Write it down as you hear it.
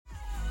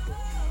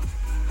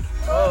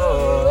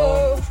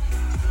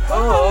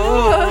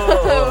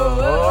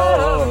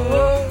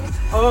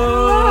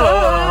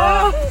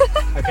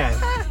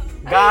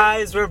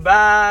guys, we're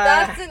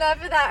back. That's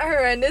enough of that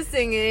horrendous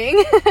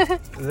singing.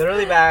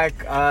 Literally back.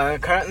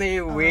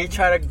 Currently, we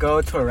try to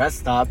go to a rest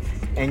stop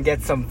and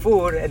get some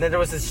food, and then there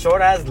was this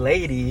short ass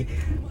lady,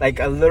 like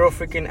a little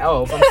freaking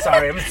elf. I'm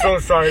sorry. I'm so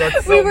sorry.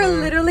 That's so We were rude.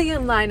 literally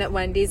in line at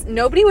Wendy's.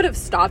 Nobody would have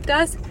stopped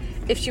us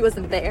if she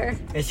wasn't there.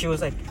 And she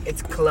was like,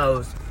 "It's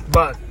closed,"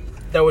 but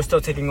they were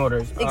still taking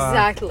orders.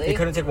 Exactly. They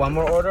couldn't take one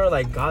more order.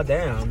 Like,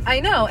 goddamn. I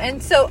know.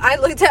 And so I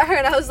looked at her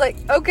and I was like,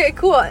 okay,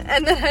 cool.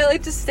 And then I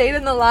like just stayed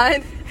in the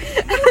line,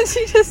 and then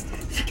she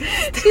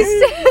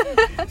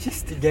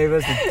Gave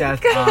us the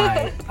death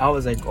eye. I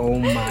was like, oh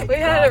my god. We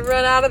had to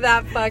run out of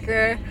that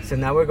fucker. So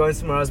now we're going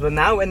somewhere else. But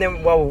now, and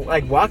then while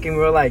like walking, we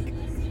were like,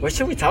 what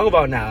should we talk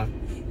about now?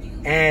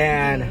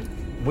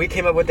 And we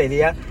came up with the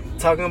idea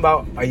talking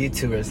about our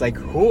YouTubers, like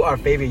who our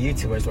favorite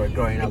YouTubers were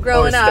growing up.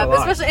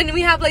 Especially, and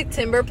we have like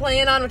Timber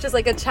playing on, which is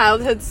like a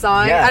childhood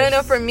song. Yes. I don't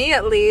know, for me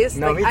at least.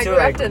 No, like, me I too. grew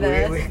Like up to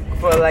this.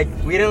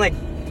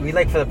 We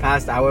for the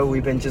past hour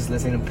we've been just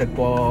listening to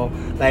Pitbull,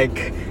 like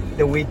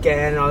The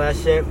Weeknd and all that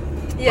shit.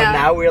 Yeah. But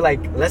now we're like,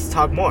 let's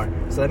talk more.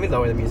 So let me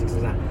lower the music so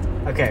it's not.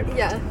 Okay.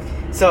 Yeah.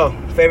 So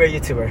favorite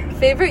YouTuber.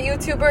 Favorite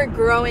YouTuber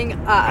growing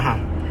up.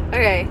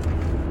 Okay.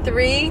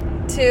 3,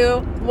 2,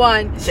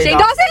 1. Shane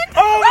Dawson.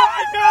 Oh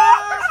my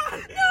god!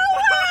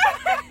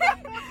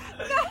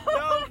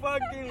 No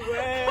fucking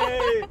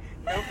way!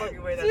 No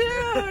fucking way. That's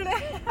Dude,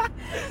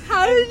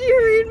 how did you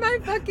read my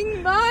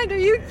fucking mind? Are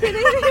you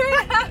kidding me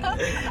right now?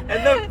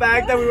 And the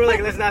fact that we were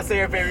like, let's not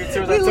say our favorite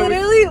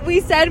YouTubers.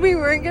 We said we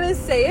weren't gonna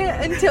say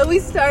it until we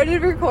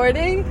started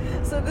recording.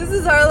 So this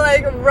is our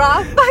like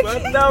raw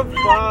fucking. What the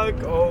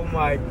fuck? Oh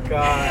my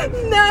god.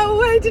 No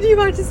way! Did you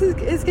watch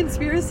his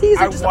conspiracies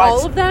or just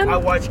all of them? I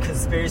watched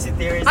conspiracy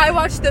theories. I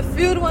watched the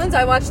food ones.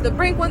 I watched the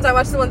Brink ones. I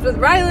watched the ones with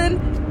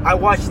Rylan. I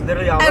watched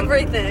literally all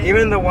everything. Of them.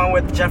 Even the one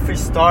with Jeffree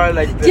Star,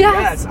 like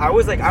yes. I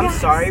was like, I'm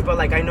sorry, but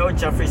like I know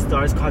Jeffree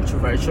Star is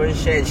controversial and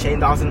shit, and Shane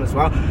Dawson as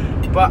well.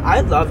 But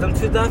I love them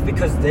to death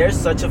because they're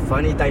such a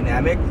funny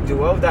dynamic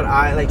duo that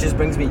I like just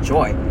brings me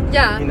joy.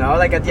 Yeah. You know,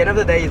 like at the end of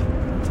the day,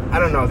 I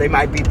don't know, they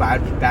might be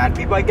bad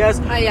people, I guess.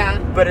 Yeah.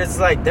 But it's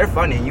like they're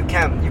funny. You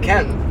can't.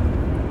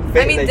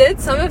 I mean, did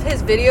some of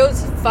his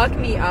videos fuck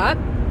me up?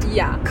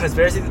 Yeah.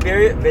 Conspiracy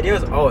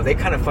videos, oh, they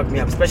kind of fucked me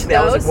up. Especially,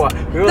 those? I was like,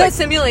 what? We were the like,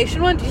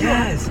 simulation one?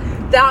 Yes.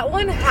 That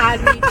one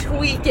had me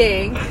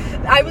tweaking.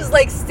 I was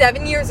like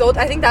 7 years old.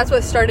 I think that's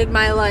what started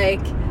my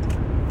like...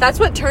 That's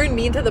what turned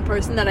me into the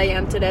person that I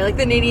am today. Like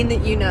the Nadine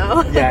that you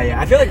know. Yeah.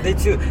 I feel like they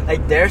too...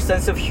 Like, their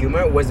sense of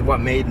humor was what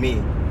made me.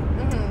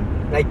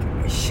 Mm-hmm. Like,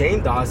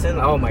 Shane Dawson,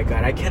 oh my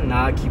god. I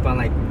cannot keep on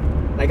like...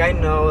 Like, I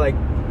know, like,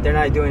 they're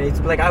not doing it.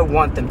 But, like, I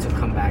want them to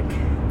come back.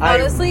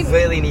 Honestly, I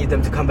really need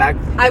them to come back.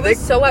 I was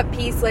so at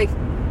peace, like,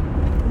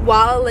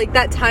 while, like,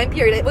 that time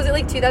period. Was it,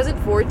 like,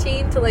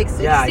 2014 to, like,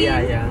 16?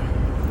 Yeah.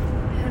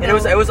 And it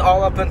was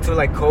all up until,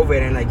 like,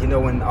 COVID and, like, you know,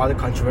 when all the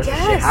controversial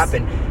shit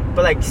happened.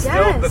 But, like,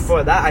 still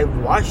before that, I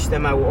watched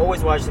them. I would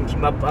always watch them, keep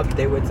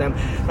update with them.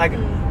 Like,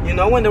 you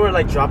know when they were,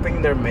 like,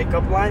 dropping their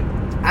makeup line?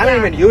 I don't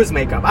even use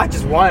makeup. I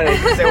just wanted it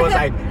because it was,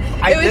 like...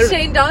 it was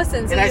Shane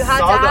Dawson, so you had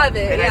to have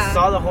it. And I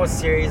saw the whole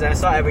series, and I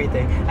saw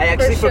everything. I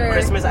actually, for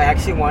Christmas, I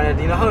actually wanted...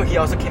 You know how he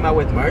also came out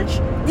with merch?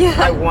 Yeah.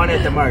 I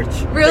wanted the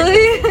merch.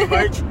 Really? Like, the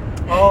merch.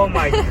 Oh,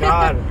 my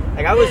God.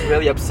 Like, I was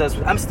really obsessed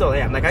with... I still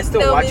am. Like, I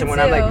still watch him when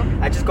I'm, like...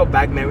 I just go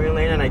back memory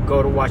lane, and I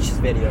go to watch his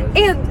videos.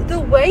 And the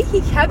way he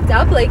kept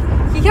up, like...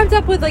 He kept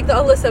up with, like, the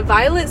Alyssa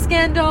Violet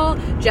scandal,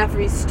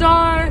 Jeffree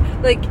Star,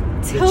 like...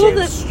 Till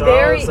the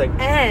very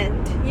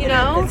end, you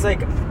know? It's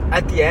like,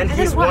 at the end,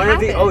 he's one of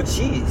the OGs.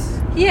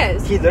 He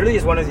is. He literally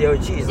is one of the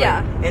OGs.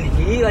 Yeah. Like, and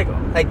he, like,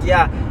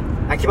 yeah,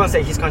 I keep on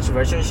saying he's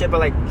controversial and shit, but,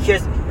 like,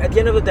 at the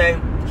end of the day,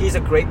 he's a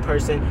great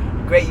person,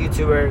 great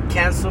YouTuber.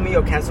 Cancel me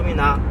or cancel me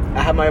not.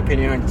 I have my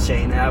opinion on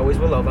Shane. I always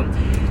will love him.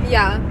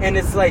 Yeah. And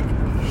it's like,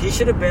 he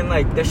should have been,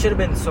 like, there should have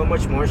been so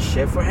much more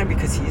shit for him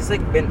because he's,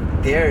 like,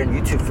 been there in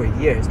YouTube for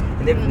years.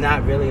 And they've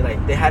not really,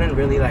 like, they hadn't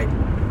really, like,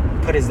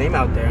 put his name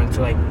out there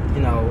until, like,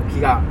 you know, he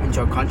got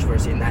into a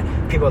controversy and that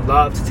people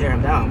love to tear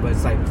him down. But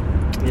it's like,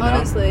 you know,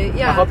 honestly,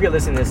 yeah. I hope you're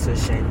listening to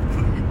this, Shane.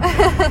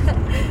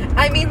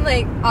 I mean,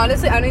 like,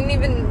 honestly, I don't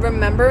even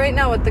remember right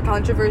now what the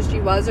controversy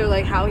was or,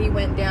 like, how he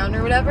went down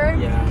or whatever.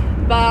 Yeah.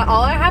 But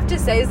all I have to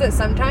say is that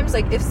sometimes,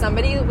 like, if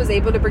somebody was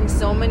able to bring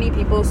so many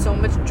people so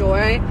much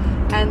joy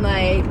and,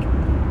 like,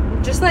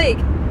 just, like,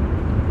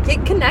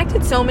 it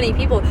connected so many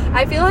people.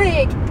 I feel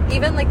like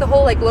even, like, the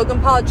whole, like,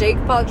 Logan Paul, Jake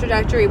Paul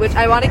trajectory, which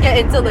I want to get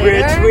into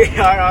later. Which we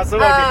are also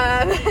like,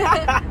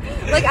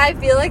 I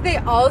feel like they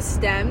all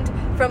stemmed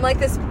from, like,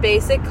 this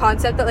basic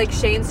concept that, like,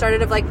 Shane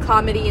started of, like,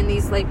 comedy in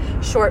these, like,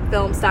 short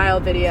film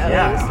style videos.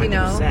 Yeah, 100%. You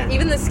know?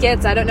 Even the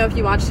skits. I don't know if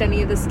you watched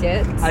any of the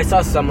skits. I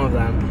saw some of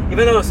them.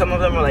 Even though some of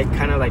them were, like,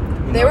 kind of, like,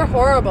 they were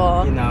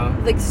horrible. You know?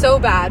 Like, so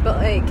bad. But,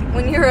 like,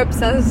 when you're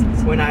obsessed...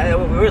 We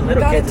were little kids.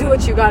 You gotta do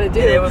what you gotta do.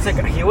 It was,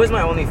 like, he was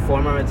my only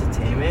form of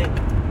entertainment.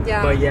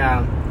 Yeah. But,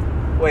 yeah.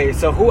 Wait,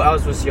 so who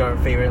else was your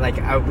favorite? Like,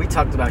 we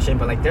talked about Shane,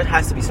 but, like, there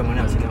has to be someone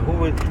else, you know? Who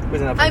was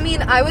another person? I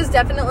mean, I was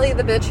definitely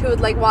the bitch who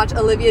would, like, watch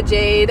Olivia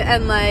Jade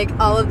and, like,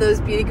 all of those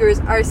beauty gurus,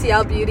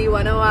 RCL Beauty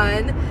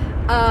 101.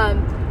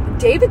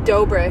 David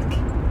Dobrik.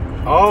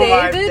 Oh,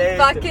 David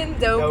fucking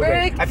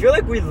Dobrik. I feel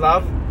like we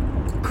love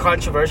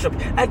controversial.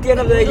 At the end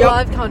of the day,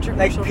 love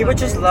controversial. Like people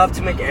just love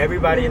to make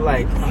everybody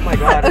like, oh my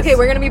god. Okay,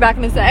 we're gonna be back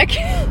in a sec.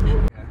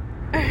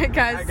 Alright,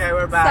 guys. Okay,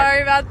 we're back.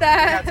 Sorry about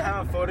that. We have to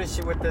have a photo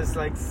shoot with this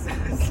like.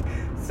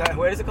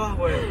 What is it called?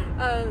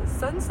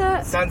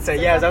 Sunset.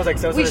 Yeah, that was like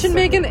so. We should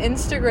make an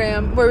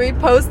Instagram where we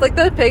post like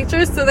the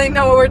pictures so they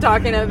know what we're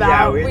talking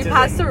about. Yeah, we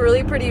passed a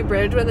really pretty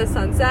bridge with a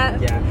sunset.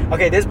 Yeah.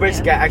 Okay, this bridge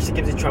actually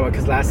gives you trouble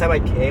because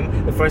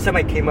the first time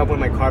I came up with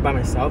my car by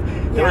myself,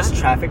 there was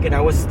traffic and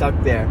I was stuck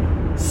there.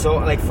 So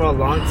like for a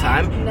long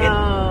time. No.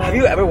 And have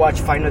you ever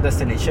watched Final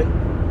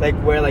Destination? Like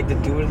where like the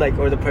dude like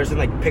or the person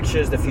like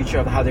pictures the future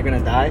of how they're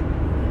gonna die.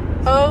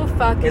 Oh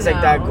fuck! It's like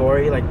that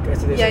gory, like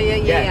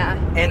yeah.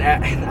 And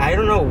I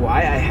don't know why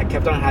I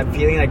kept on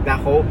feeling like that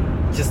whole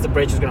the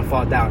bridge was gonna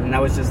fall down, and I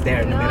was just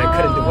there, and I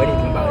couldn't do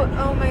anything about it.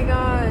 Oh my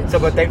god! So,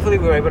 but thankfully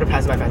we were able to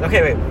pass it by fast.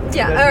 Okay, wait.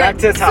 Yeah. All right. Back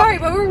to the top. Sorry,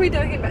 what were we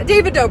talking about?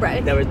 David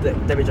Dobrik. David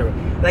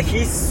Dobrik. Like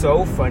he's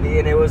so funny,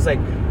 and it was like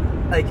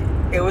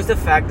it was the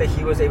fact that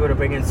he was able to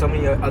bring in so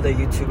many other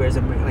YouTubers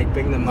and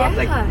bring them up.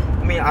 Like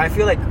I mean, I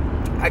feel like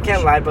I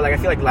can't lie, but like I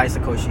feel like Liza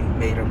Koshy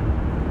made him.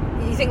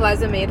 You think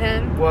Liza made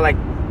him? Well, like.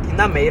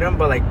 Not made him,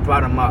 but like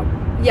brought him up.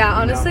 Yeah,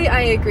 honestly,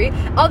 I agree.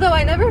 Although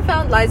I never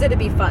found Liza to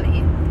be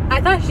funny.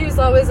 I thought she was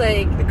always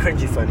like the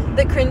cringy funny.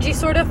 The cringy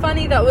sort of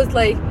funny that was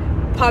like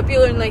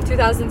popular in like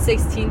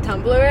 2016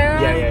 Tumblr era.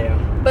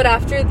 Yeah. But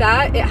after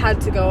that, it had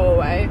to go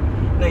away.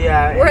 No,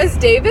 yeah. Whereas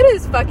David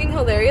is fucking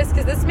hilarious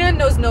because this man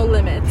knows no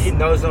limits. He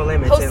knows no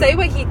limits. He'll say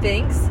what he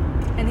thinks,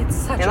 and it's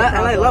such a problem.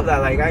 And I love that.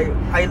 Like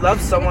I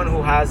love someone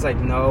who has like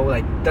no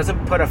like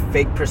doesn't put a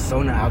fake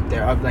persona out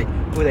there of like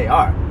who they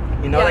are.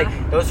 You know, like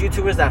those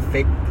YouTubers that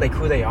fake like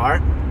who they are,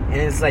 and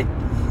it's like,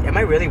 am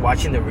I really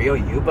watching the real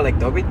you? But like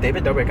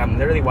David Dobrik, I'm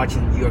literally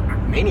watching you, a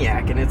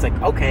maniac, and it's like,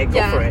 okay,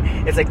 go for it.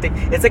 It's like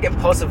it's like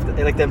impulsive,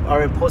 like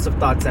our impulsive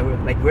thoughts that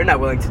we're not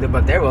willing to do,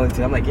 but they're willing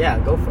to. I'm like, yeah,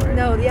 go for it.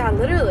 No, yeah,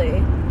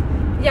 literally.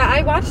 Yeah,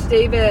 I watched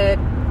David.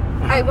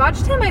 I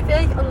watched him. I feel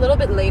like a little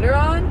bit later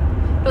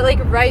on, but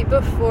like right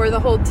before the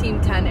whole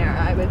Team 10 era,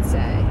 I would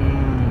say,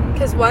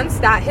 because once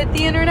that hit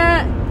the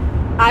internet.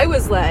 I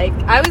was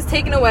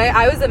taken away.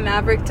 I was a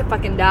maverick to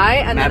fucking die.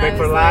 And Maverick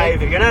then I was for life.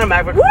 Like, if you're not a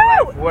maverick for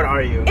life, what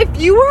are you?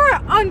 If you were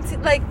on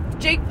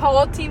Jake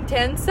Paul Team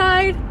 10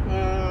 side,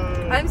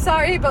 I'm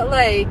sorry, but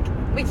like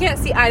we can't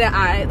see eye to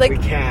eye. Like we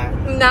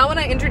can't. Now when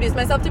I introduce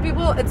myself to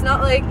people, it's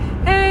not like,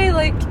 hey,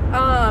 like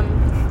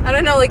I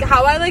don't know, like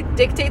how I like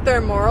dictate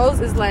their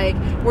morals is like,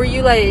 were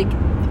you like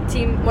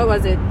Team, what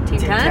was it? Team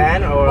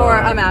 10 or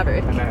a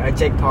Maverick? A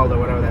Jake Paul or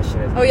whatever that shit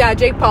is. Oh yeah,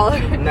 Jake Paul.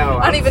 No,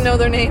 I don't even know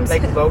their names.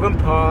 Like Logan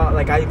Paul,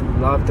 like I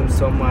loved him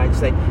so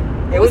much. Like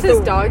what was his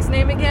dog's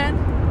name again?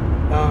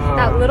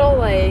 That little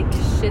like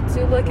Shih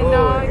Tzu looking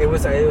dog. It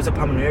was a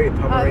Pomeranian.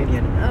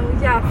 Oh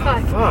yeah,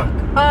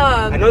 fuck.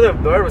 I know the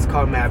bird was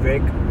called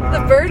Maverick.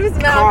 The bird was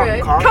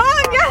Maverick. Kong,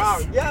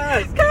 yes.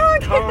 Yes. Kong.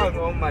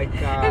 Oh my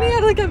god. And he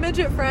had like a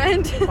midget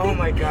friend. Oh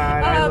my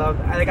god.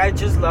 I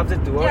just love the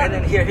duo. Yeah. And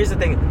then here's the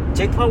thing.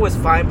 Jake Paul was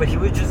fine, but he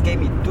just gave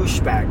me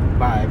douchebag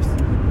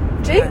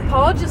vibes. Jake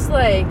Paul just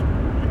like,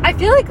 I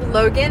feel like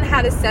Logan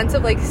had a sense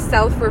of like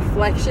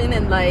self-reflection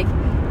and like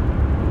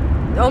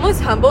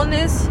almost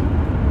humbleness.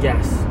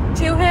 Yes.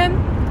 To him.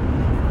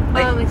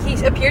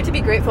 He appeared to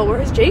be grateful,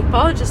 whereas Jake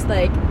Paul just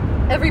like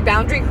every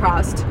boundary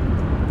crossed.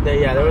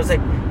 There was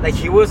like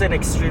he was an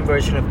extreme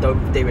version of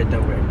David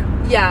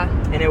Dobrik. Yeah.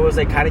 And it was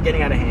like kind of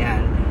getting out of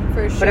hand.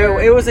 For sure.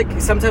 But it was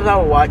like sometimes I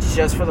would watch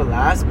just for the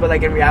laughs, but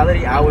like in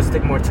reality I would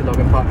stick more to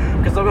Logan Paul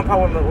because Logan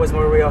Paul was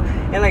more real,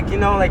 and like you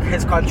know like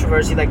his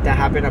controversy like that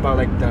happened about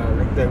like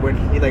the when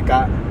he like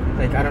got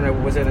like I don't know,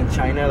 was it in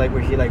China like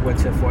where he like went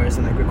to the forest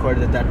and like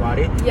recorded the dead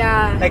body?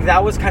 Yeah. Like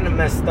that was kind of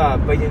messed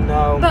up, but you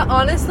know. But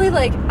honestly,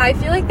 like I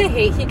feel like the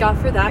hate he got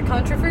for that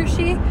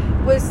controversy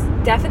was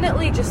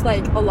definitely just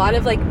like a lot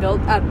of like built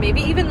up,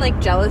 maybe even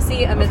like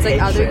jealousy amidst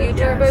like other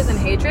YouTubers and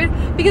hatred.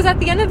 Because at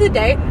the end of the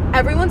day,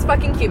 everyone's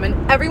fucking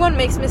human. Everyone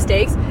makes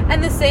mistakes,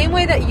 and the same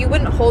way that you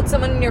wouldn't hold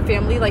someone in your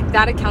family like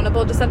that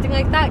accountable to something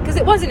like that because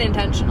it wasn't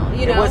intentional.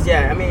 You know. It was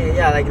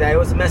like that. It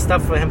was messed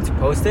up for him to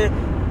post it.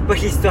 But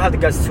he still had the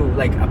guts to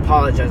like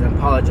apologize,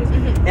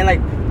 and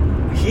like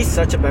he's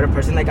such a better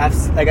person. Like I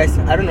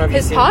don't know if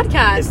his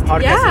podcast. His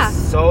podcast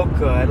is so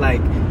good.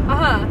 Like,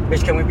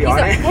 Bitch, can we be on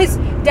it? His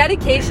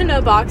dedication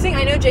to boxing.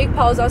 I know Jake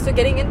Paul is also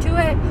getting into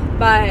it,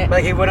 but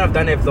like he wouldn't have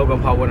done it if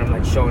Logan Paul wouldn't have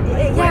like shown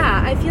him.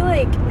 Yeah, I feel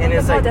like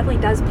Logan Paul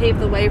definitely does pave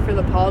the way for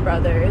the Paul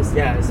brothers.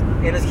 Yes,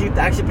 and he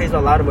actually paves a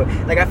lot of it.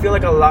 Like I feel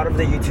like a lot of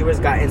the YouTubers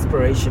got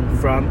inspiration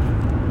from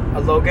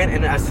Logan,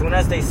 and as soon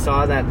as they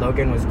saw that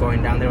Logan was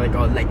going down, they were like,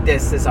 oh, like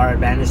this is our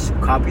advantage to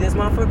copy this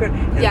motherfucker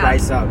and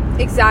rise up.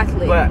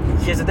 Exactly. But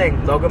here's the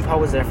thing, Logan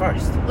Paul was there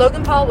first.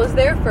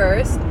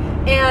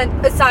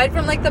 And aside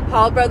from like the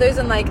Paul brothers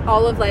and like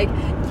all of like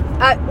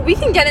we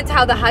can get into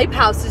how the Hype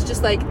House is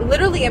just like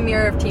literally a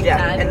mirror of Team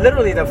 10. And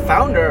literally the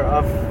founder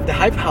of the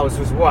Hype House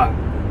was what?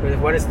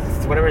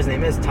 whatever his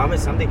name is,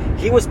 Thomas something.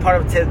 He was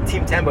part of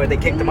Team 10, but they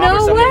kicked him off or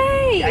something.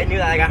 Way. I knew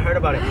that. Like, I heard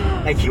about it.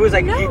 Like he was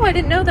like, no, I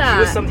didn't know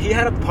that. He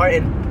had a part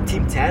in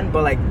Team 10,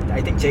 but like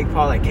I think Jake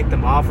Paul like kicked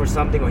him off or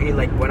something, or he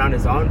like went on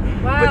his own.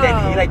 Wow. But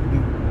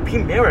then he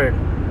mirrored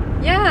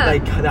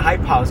like the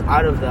hype house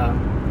out of the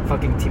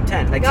fucking Team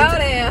 10. Like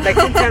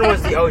Team 10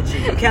 was the OG.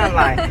 You can't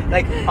lie.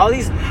 Like all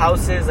these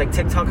houses, like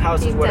TikTok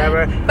houses, Team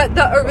whatever. 10. But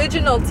the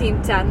original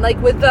Team 10, like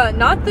with the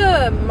not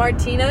the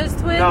Martinez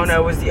twins. No,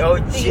 it was the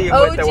OG. The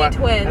OG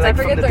twins. And, like, I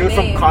forget from the their dude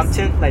names. from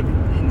Compton, like.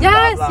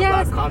 Yes, blah,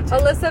 yes. Blah, blah,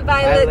 Alyssa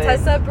Violet,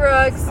 Tessa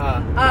Brooks,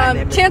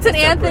 Chance and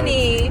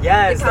Anthony.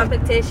 Yes. The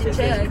competition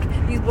check.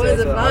 These boys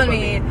are on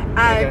me.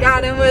 I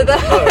got him with a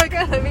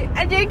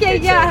I did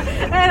and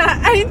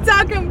I ain't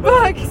talking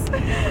books.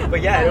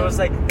 But yeah, it was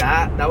like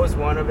that. That was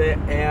one of it,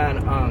 and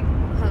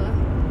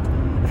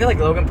I feel like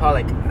Logan Paul.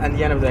 Like at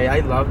the end of the day, I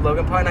love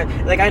Logan Paul, and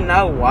I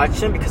now watch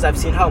him because I've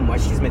seen how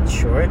much he's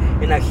mature,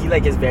 and like he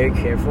like is very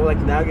careful. Like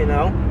now, you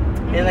know.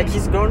 And like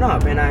he's grown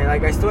up, and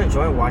I still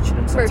enjoy watching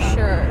him sometimes. For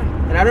sure.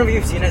 And I don't know if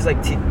you've seen his like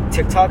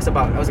TikToks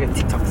about.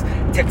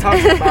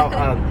 TikToks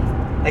about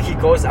like he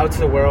goes out to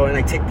the world and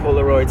like take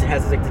Polaroids and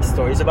has like these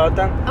stories about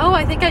them. Oh,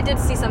 I think I did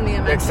see something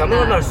about like some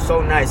of them are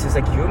so nice. It's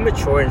like you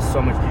mature in so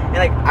much, and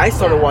like I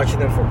started watching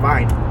them for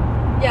Vine.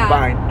 Yeah.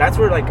 Vine. That's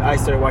where like I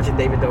started watching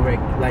David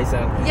Dobrik,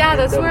 Liza. Yeah,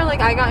 that's where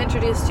like I got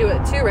introduced to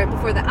it too, right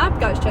before the app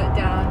got shut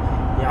down.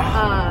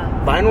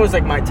 Yeah. Vine was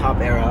like my top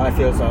era. I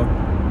feel so.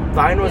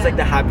 Vine was like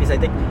the happiest. I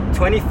think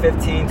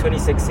 2015,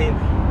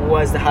 2016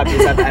 was the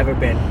happiest I've ever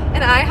been.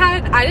 And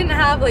I didn't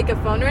have like a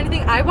phone or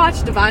anything. I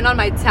watched Vine on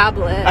my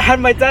tablet. I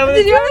had my tablet.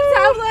 Did you have a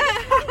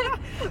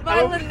tablet?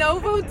 My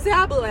Lenovo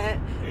tablet.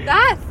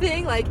 That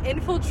thing like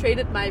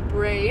infiltrated my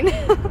brain.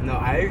 No,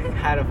 I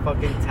had a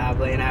fucking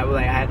tablet and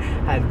I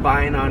had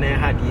Vine on it,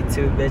 had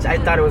YouTube, bitch. I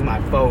thought it was my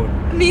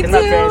phone. Me and too.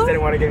 My parents didn't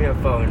want to give me a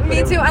phone.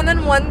 Me too. And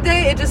then one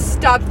day it just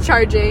stopped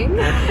charging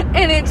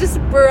and it just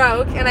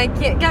broke and I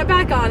can't get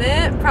back on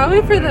it.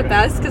 Probably for the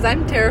best because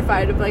I'm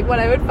terrified of like what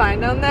I would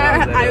find on there.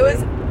 I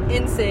was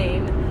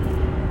insane.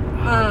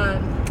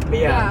 But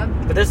yeah.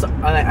 But there's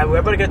we're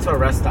about to get to a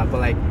rest stop, but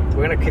like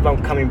we're gonna keep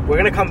on coming. We're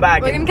gonna come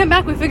back. We're gonna come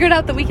back. We figured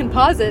out that we can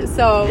pause it.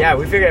 So yeah,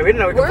 we didn't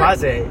know we could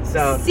pause it.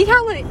 So see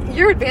how like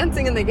you're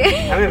advancing in the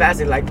game. I'm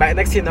advancing. Like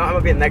next year, I'm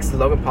gonna be the next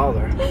Logan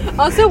Pauler.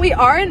 Also, we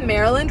are in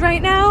Maryland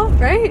right now,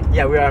 right?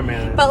 Yeah, we are in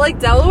Maryland. But like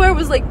Delaware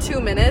was like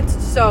 2 minutes,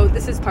 so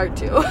this is part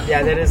 2.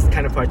 Yeah, that is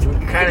kind of part 2. We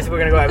kind of said we're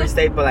gonna go every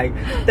state, but like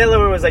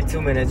Delaware was like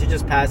 2 minutes. You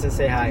just pass and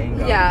say hi and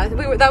go. Yeah,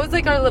 that was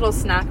like our little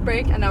snack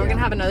break, and now we're gonna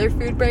have another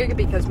food break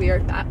because we are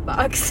fat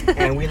fucks.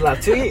 And we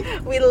love to eat.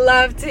 We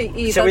love to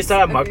eat. Should we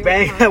start a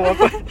mukbang at one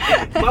point?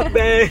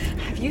 Mukbang.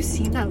 Have you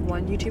seen that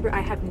one YouTuber?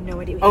 I have no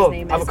idea what his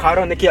name is.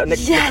 Avocado, Nikki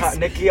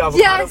Avocado.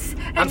 Yes,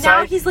 and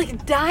now he's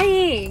like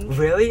dying.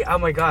 Really? Oh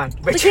my god.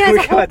 But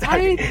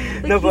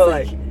no,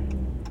 but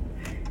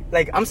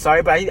like I'm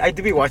sorry, but I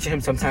do be watching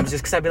him sometimes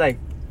just because I'd be like,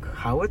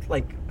 how would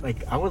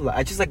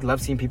I just like love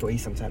seeing people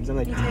eat sometimes. I'm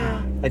like,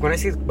 like when I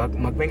see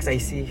mukbangs, I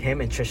see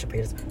him and Trisha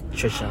Paytas.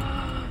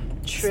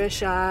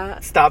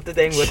 Trisha. Stop the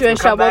thing with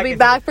Trisha. We'll be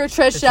back for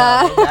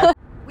Trisha.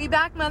 We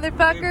back,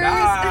 motherfuckers.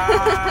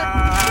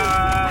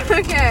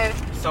 Okay.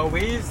 So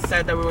we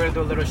said that we were gonna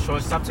do a little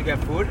short stop to get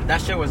food.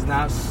 That shit was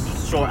not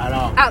short at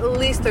all. At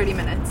least 30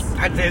 minutes.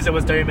 At least it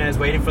was 30 minutes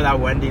waiting for that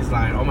Wendy's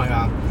line. Oh my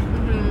god.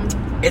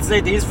 Mm-hmm. It's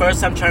Nadine's first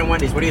time trying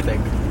Wendy's. What do you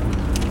think?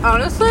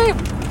 Honestly,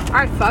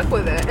 I fuck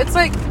with it. It's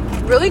like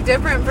really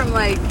different from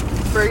like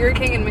Burger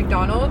King and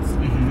McDonald's.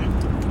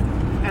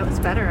 Mm-hmm. It was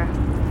better.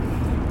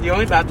 The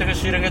only bad thing is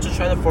she didn't get to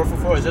try the 4 for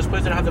 4s. This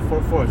place didn't have the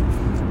 4 for 4s.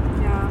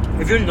 Yeah.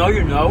 If you know,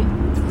 you know.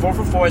 4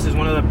 for 4s is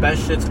one of the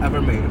best shits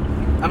ever made.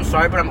 I'm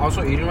sorry, but I'm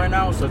also eating right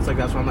now, so it's like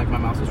that's why I'm like my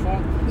mouth is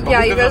full. But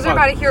yeah, you guys are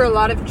about to hear a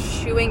lot of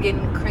chewing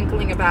and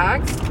crinkling of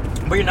bags.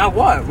 But you know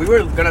what? We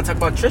were gonna talk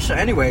about Trisha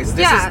anyways.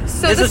 This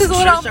is a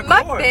little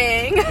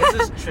mukbang.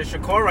 This is Trisha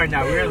Core right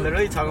now. We are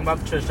literally talking about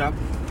Trisha.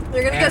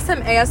 You're gonna get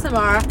some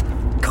ASMR.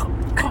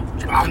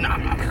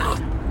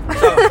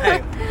 So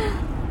hey,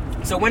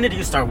 so when did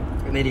you start,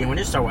 Nadine? When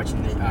did you start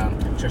watching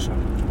Trisha?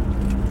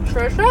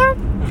 Trisha?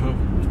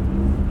 Mm-hmm.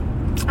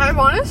 I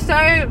want to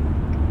say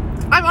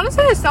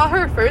I saw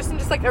her first in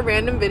just like a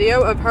random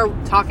video of her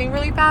talking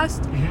really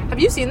fast. Mm-hmm. Have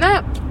you seen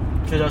that?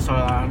 She does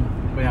talk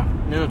but yeah,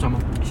 no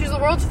talking. She's the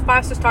world's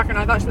fastest talker, and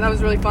I thought that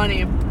was really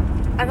funny.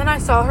 And then I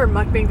saw her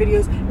mukbang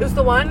videos. It was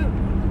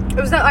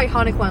that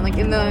iconic one, like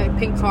in the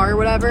pink car or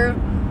whatever.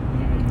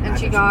 Mm-hmm. And I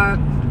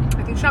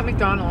think she got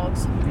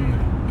McDonald's. Mm-hmm.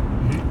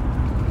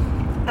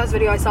 That was a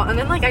video I saw, and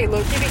then like I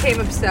low-key became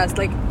obsessed,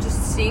 like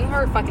just seeing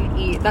her fucking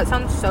eat. That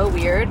sounds so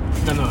weird.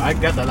 No, I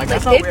get that. Like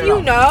that's not weird. If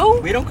you know,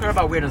 we don't care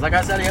about weirdness. Like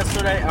I said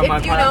yesterday,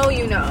 if you know,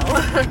 you know.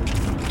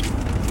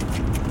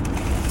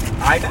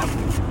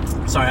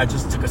 Sorry, I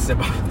just took a sip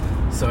of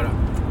soda.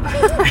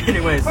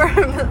 Anyways,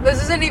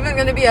 this isn't even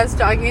going to be us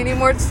talking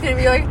anymore. It's going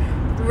to be like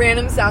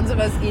random sounds of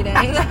us eating.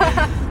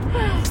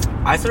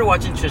 I started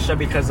watching Trisha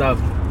because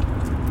of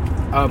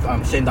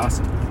Shane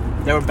Dawson.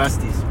 They were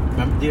besties.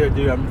 Do you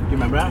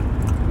remember that?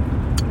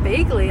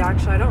 Vaguely,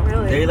 actually. I don't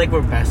really. They like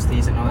were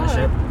besties and all that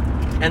shit.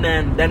 And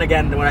then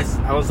again, when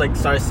I was like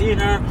started seeing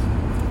her,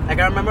 like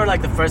I remember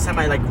like the first time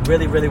I like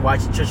really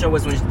watched Trisha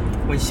was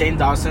when Shane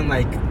Dawson,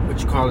 like what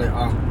you call it,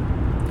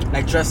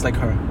 like dressed like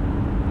her.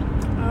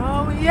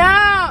 Oh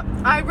yeah,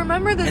 I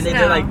remember this. And they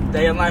now. did like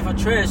Day in Life of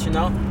Trish, you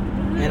know.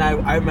 And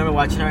I remember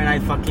watching her, and I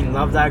fucking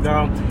love that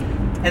girl.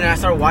 And then I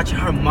started watching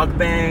her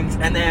mukbangs,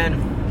 and then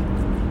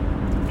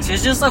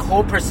she's just a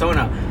whole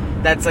persona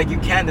that's like you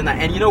can't deny.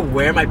 And you know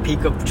where my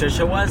peak of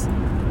Trisha was?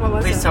 What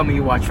was Please it? tell me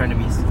you watch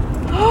Frenemies.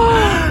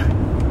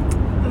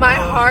 My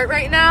heart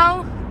right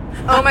now.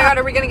 Oh my god,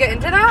 are we gonna get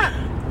into that?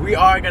 We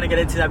are gonna get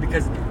into that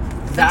because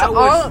that Since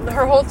was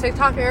her whole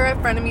TikTok era,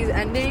 Frenemies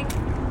ending.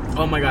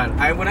 Oh my god!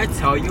 When I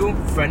tell you,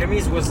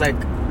 Frenemies was like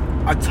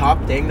a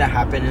top thing that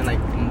happened in like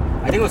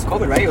I think it was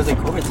COVID, right? It was like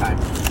COVID time.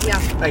 Yeah.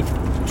 Like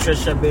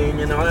Trisha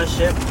Bing and all that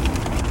shit,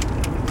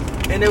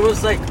 and it was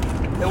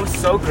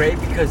so great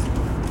because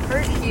her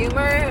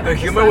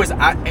humor was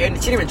and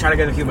she didn't even try to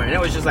get the humor, and it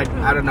was just like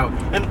I don't know,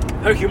 and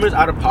her humor is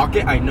out of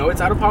pocket. I know it's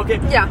out of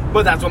pocket. Yeah.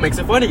 But that's what makes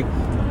it funny.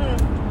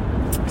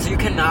 So you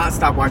cannot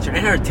stop watching her.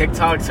 And her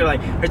TikToks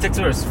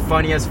are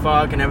funny as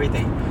fuck and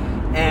everything.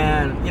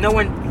 And you know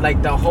when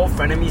like the whole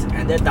Frenemies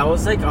ended, that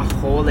was like a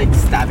whole like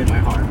stab in my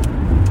heart.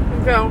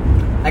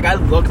 Okay. Like I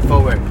looked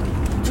forward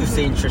to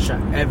seeing Trisha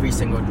every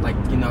single I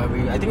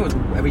think it was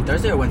every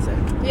Thursday or Wednesday.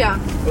 Yeah.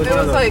 It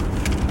was like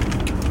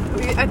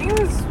I think it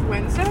was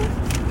Wednesday.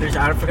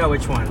 I forgot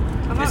which one.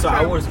 And so sure.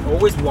 I was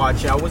always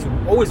watch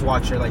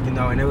her, like, you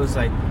know, and it was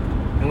like,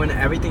 and when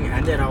everything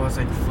ended, I was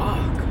like,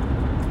 fuck.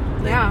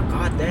 Like, yeah.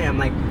 God damn.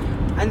 Like,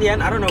 in the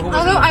end, I don't know who was.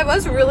 Although I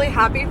was really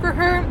happy for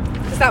her,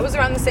 because that was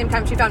around the same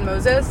time she found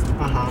Moses.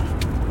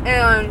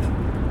 And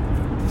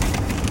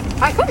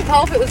I couldn't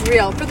tell if it was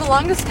real. For the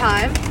longest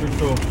time,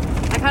 cool.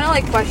 I kind of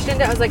like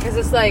questioned it. I was like, is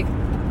this like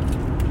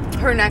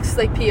her next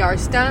like PR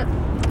stunt?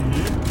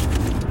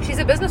 Mm-hmm. She's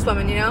a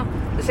businesswoman, you know?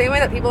 The same way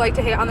that people like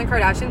to hate on the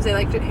Kardashians, they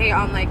like to hate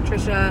on like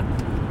Trisha.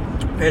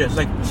 It is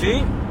like, see,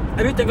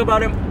 if you think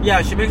about it,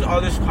 yeah, she makes all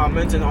these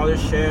comments and all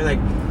this shit, like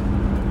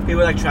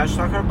people like trash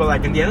talk her, but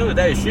like in the end of the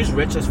day, she's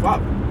rich as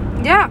fuck.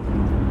 Yeah.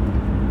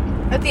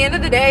 At the end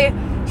of the day,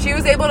 she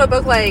was able to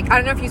book like, I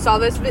don't know if you saw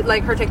this, but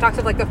like her TikToks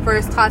of like the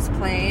first class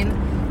plane,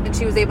 and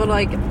she was able to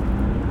like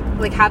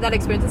have that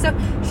experience and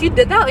stuff. She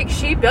did that, like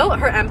she built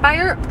her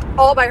empire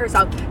all by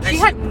herself. She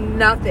had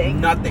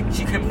nothing.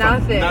 She came from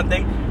nothing.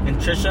 And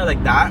Trisha,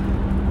 like that.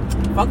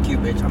 Fuck you,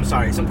 bitch. I'm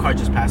sorry. Some car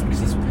just passed because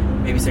he's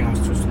maybe saying I was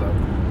too slow.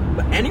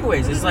 But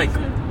anyways, it's like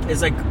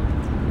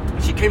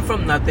she came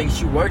from nothing.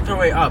 She worked her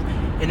way up,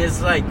 and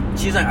it's like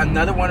she's like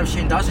another one of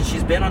Shane Dawson.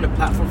 She's been on the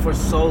platform for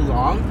so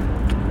long,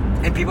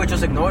 and people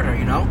just ignored her.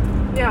 You know?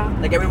 Yeah.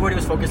 Like everybody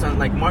was focused on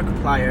like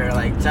Markiplier,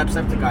 like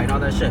Jacksepticeye, and all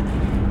that shit.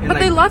 And, but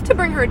they love to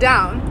bring her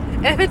down.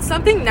 If it's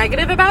something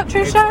negative about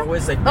Trisha,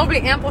 it'll be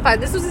amplified.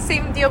 This was the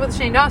same deal with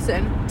Shane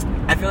Dawson.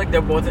 I feel like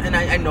they're both, and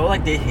I know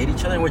like they hate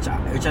each other, which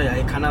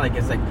I kind of like.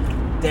 It's like,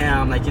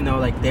 damn, like, you know,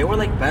 like they were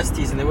like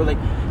besties, and they were like,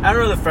 I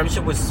don't know, the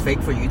friendship was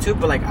fake for YouTube,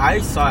 but like I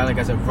saw it like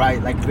as a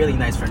really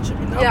nice friendship,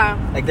 you know? Yeah.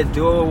 Like the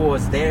duo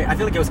was there. I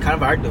feel like it was kind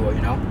of our duo,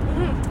 you know?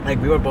 Mm-hmm. Like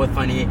we were both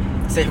funny,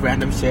 say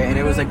random shit, and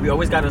it was like we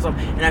always got ourselves,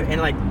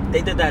 and like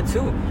they did that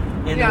too.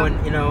 And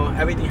when you know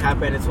everything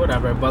happened, it's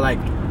whatever. But like,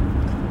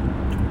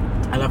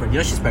 I love her. You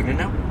know she's pregnant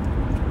now.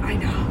 I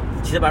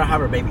know. She's about to have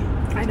her baby.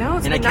 I know.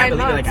 It's and been I can't 9 believe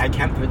months. it.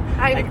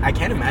 Like I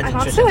can't imagine. I'm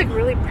also like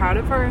really proud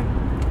of her.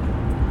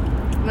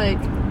 Like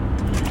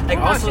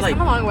also she's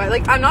come a long way.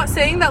 Like I'm not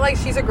saying that like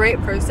she's a great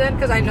person,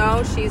 because I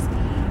know she's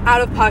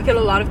out of pocket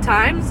a lot of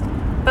times,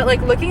 but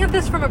like looking at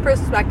this from a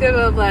perspective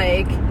of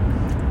like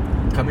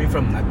coming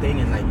from nothing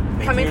and like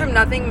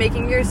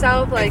making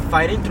yourself like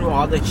fighting through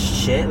all the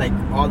shit, like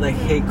all the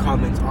hate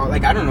comments, all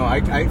like I don't know,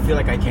 I feel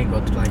like I can't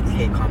go through like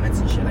hate comments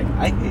and shit. Like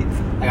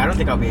I don't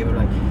think I'll be able to,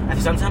 like,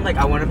 and sometimes like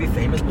I want to be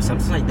famous, but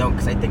sometimes I don't,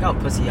 because I think I'll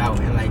pussy out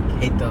and like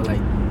hate the, like,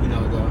 you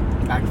know,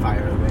 the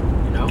backfire of it,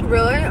 you know?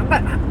 Really?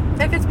 But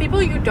if it's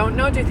people you don't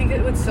know, do you think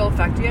it would still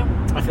affect you?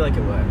 I feel like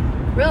it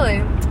would. Really?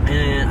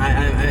 And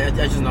I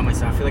just know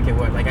myself. I feel like it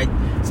would. Like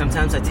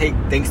sometimes I take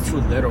things too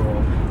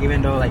literal,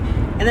 even though like,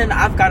 and then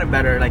I've gotten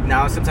better. Like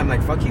now, sometimes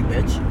like fuck you,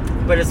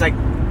 bitch. But it's like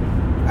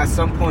at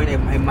some point it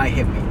might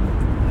hit me.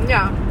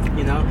 Yeah.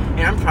 You know,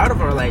 and I'm proud of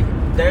her. Like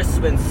there's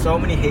been so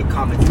many hate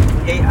comments,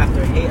 hate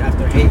after hate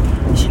after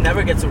hate. She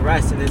never gets a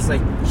rest, and it's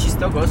like she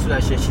still goes through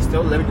that shit. She's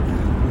still living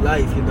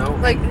life, you know.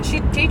 Like she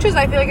teaches,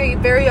 I feel like, a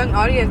very young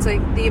audience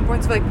like the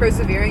importance of like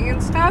persevering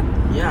and stuff.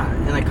 Yeah,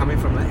 and like coming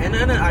from like, and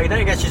then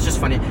I guess she's just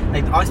funny.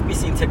 Like always be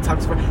seeing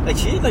TikToks for like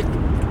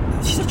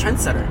she's a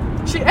trendsetter.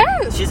 She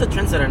is. She's a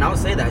trendsetter, and I would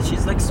say that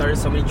she's like started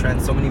so many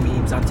trends, so many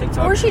memes on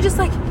TikTok. Or she just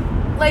like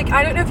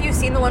I don't know if you've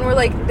seen the one where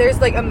like there's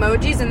like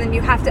emojis and then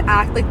you have to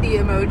act like the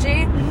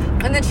emoji,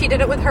 and then she did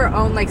it with her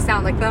own like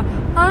sound, like the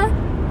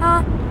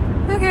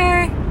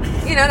okay,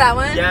 you know that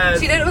one.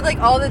 Yes. She did it with like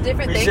all the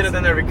different things. We should have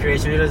done a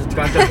recreation. We just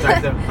got to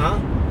like the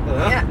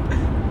hello.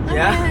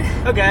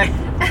 Yeah. Okay.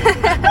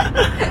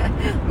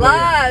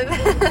 Love.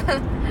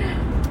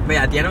 But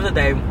yeah, at the end of the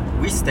day,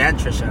 we stand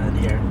Trisha in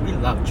here. We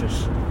love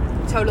Trish.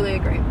 Totally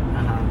agree.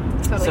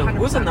 Totally. So 100%.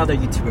 who's another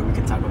YouTuber we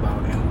can talk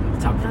about?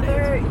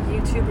 Another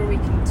YouTuber we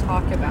can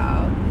talk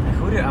about.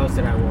 Who else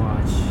did I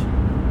watch?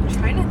 I'm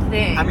trying to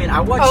think. I mean, I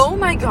watched. Oh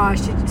my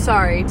gosh!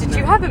 Did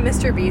you have a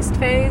Mr. Beast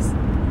phase?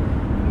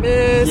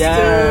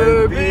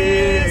 Yeah,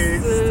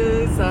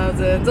 Beast,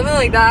 something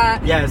like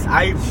that. Yes,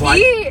 I watched.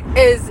 He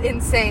is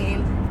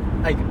insane.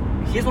 Like,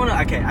 he's one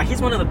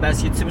of the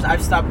best YouTubers.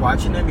 I've stopped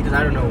watching him because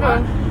I don't know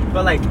why,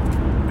 but like,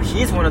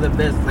 he's one of the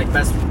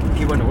best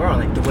people in the world.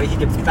 Like the way he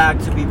gives back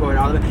to people and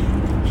all of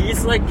it.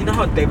 He's like, you know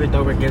how David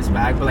Dobrik gives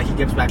back, but like he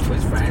gives back to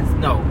his friends.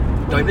 No,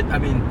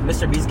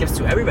 Mr. Beast gives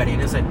to everybody,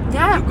 and it's like,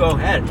 you go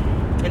ahead.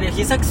 And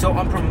he's like so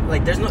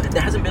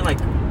there hasn't been like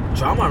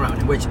drama around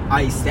him, which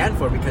I stand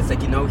for, because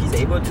like, you know, he's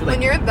able to like,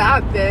 when you're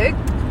that big,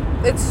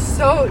 it's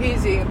so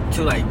easy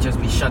to like just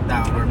be shut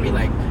down or be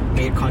like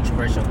made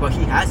controversial, but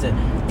he hasn't.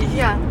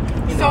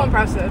 So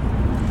impressive.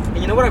 And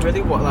you know what I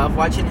really love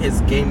watching? His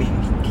gaming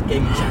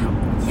channel.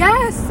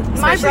 Yes,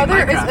 especially my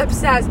brother is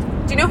obsessed.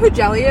 Do you know who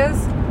Jelly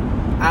is?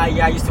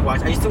 Yeah, I used to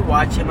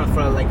watch him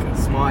for like a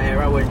small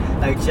era with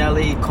like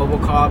Jelly,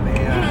 Cobocop,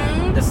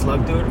 and the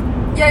Slug Dude.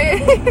 Yeah.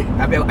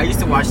 I used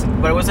to watch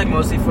them, but it was like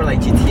mostly for like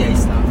GTA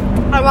stuff.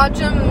 I watch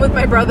him with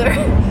my brother.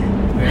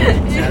 Really?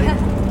 Jelly?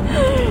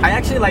 I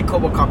actually like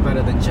Cobocop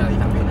better than Jelly,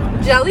 if I'm being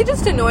honest. Jelly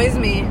just annoys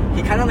me.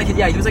 He kind of like,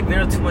 he was like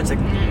very too much, like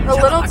a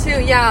little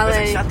too, yeah.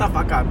 Like shut the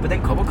fuck up. But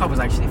then Cobocop was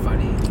actually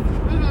funny.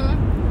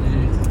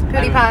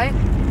 PewDiePie.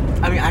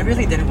 I mean, I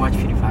really didn't watch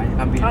PewDiePie, if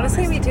I'm being honest.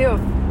 Honestly, me too.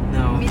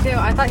 No. Me too.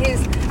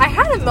 I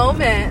had a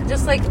moment,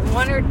 just like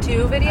 1 or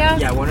 2 videos.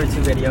 Yeah, 1 or 2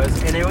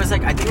 videos. And it was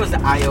like, I think it was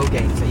the IO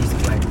games I used to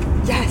play.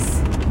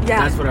 Yes.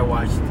 Yeah. That's what I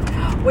watched.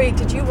 Wait,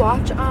 did you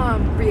watch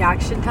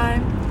Reaction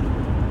Time?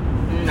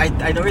 I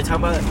know what you're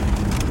talking about.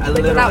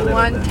 That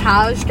one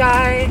Taj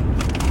guy.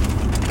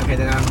 Okay,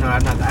 then I'm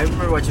not. I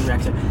remember watching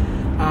Reaction.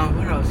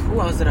 What else?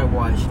 Who else did I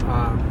watch?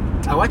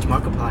 I watched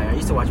Markiplier. I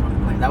used to watch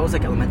Markiplier. That was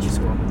like elementary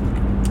school.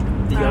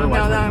 Did you ever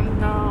watch that?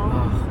 No.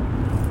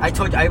 I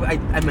told you,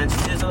 I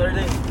mentioned this the other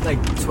day, like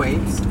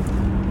Twains,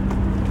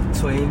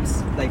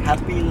 like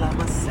Happy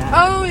Llama Sad.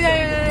 Oh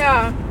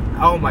yeah.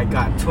 Oh my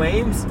God,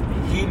 Twains,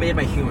 he made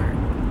my humor.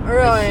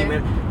 Really?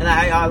 Like, and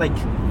I like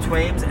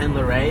Twains and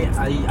Lorray.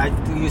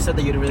 You said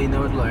that you didn't really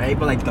know Lorray,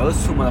 but like those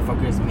 2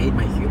 motherfuckers made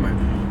my humor.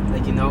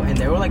 Like, you know, and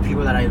they were like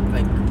people that I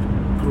like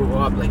grew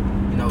up like,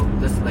 you know,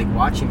 just like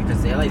watching,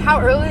 because they like.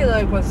 How early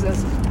like was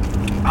this?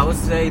 I would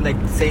say like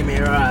same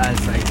era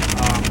as like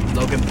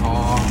Logan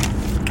Paul.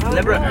 A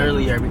little bit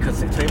earlier, because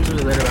Twains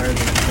was a little earlier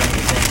than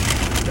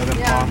Logan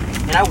Paul.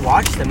 And I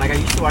watched them, like I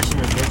used to watch them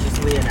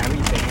religiously and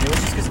everything. And it was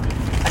just because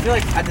I feel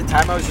like at the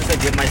time I was just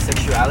like with my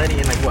sexuality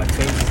and like what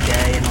Twains is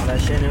gay and all that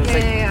shit. And it was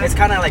it's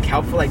kind of like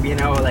helpful, like being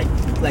able like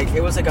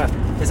it was like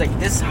it's like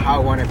this is how I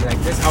want to be, like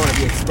this is how I want to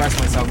be, express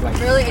myself, like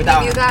really. And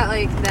you knew that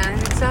like then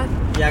and stuff.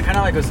 Yeah, I kind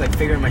of like was like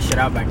figuring my shit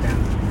out back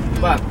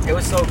then. But it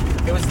was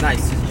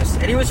nice.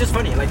 And it was just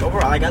funny. Like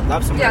overall, like I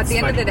love someone. Yeah, at the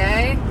end of the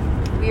day,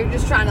 we were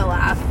just trying to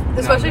laugh.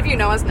 Especially if you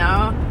know us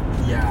now.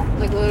 Yeah.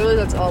 Like literally,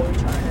 that's all we're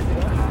trying to do.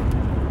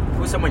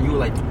 Who's someone you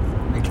like?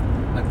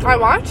 I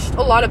watched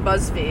a lot of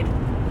BuzzFeed.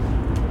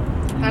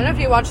 I don't know if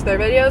you watched their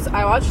videos.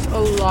 I watched a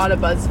lot of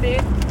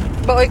BuzzFeed.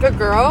 But like a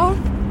girl,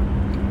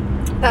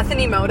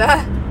 Bethany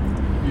Moda.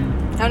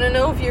 I don't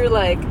know if you're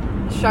like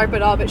sharp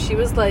at all, but she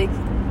was like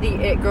the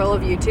it girl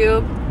of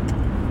YouTube.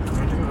 I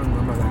don't think I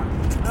remember that.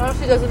 I don't know if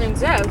she doesn't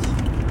exist.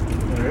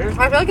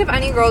 I feel like if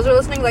any girls are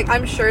listening, like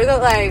I'm sure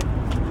that like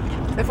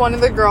if one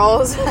of the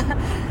girls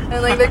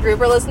and like the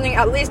group are listening,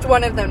 at least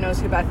one of them knows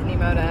who Bethany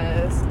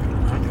Moda is.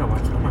 I think I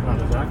watched it. Oh my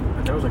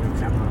God, there was like a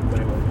camera, but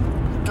it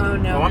wasn't. Oh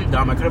no. Oh, I'm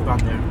dumb. I could have gone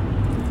there.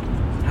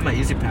 I have my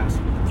Easy Pass.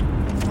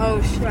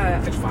 Oh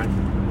shit. It's fine.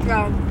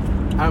 Yeah.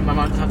 My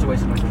mom doesn't have to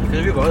waste much money, because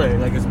if you go there,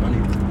 like it's money.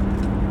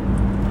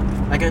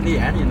 Like in the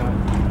end, you know,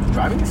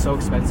 driving is so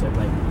expensive.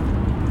 Like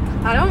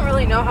I don't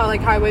really know how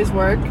like highways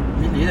work.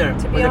 Me neither.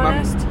 To be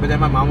honest. But then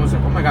my mom was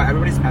like, "Oh my God,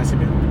 everybody's passing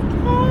me."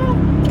 Oh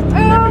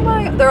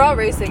my God. They're all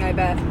racing, I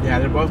bet. Yeah,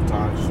 they're both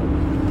dogs.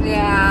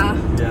 Yeah.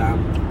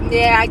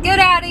 Yeah, get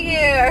out of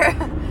here.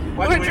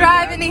 We're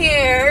driving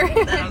here.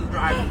 Then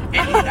driving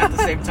and eating at the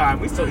same time.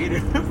 We still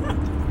eating.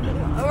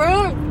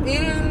 We're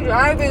eating,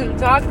 driving,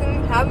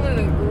 talking, having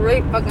a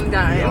great fucking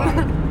time.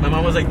 Yeah. My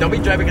mom was like, "Don't be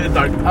driving in the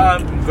dark."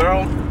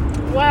 Girl.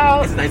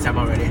 Well, it's nighttime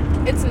already.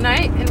 It's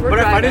night and we're driving. But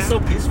I find it so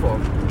peaceful.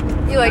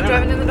 You like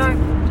driving in the dark?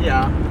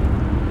 Yeah.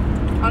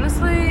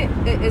 Honestly,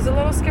 it is a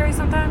little scary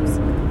sometimes.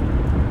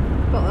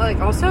 But like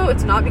also,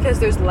 it's not because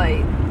there's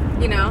light.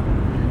 You know,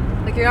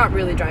 like you're not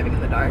really driving in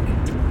the dark.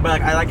 But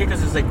like I like it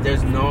because it's like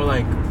there's no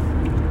like,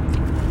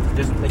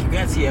 there's like you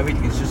can't see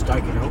everything. It's just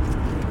dark, you know.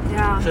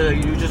 Yeah. So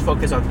you just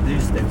focus on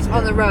these things.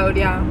 On the road,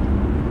 yeah.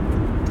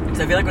 Because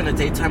I feel like in the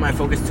daytime I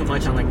focus too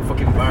much on like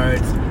fucking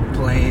birds,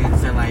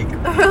 planes, and like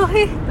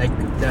really like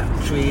the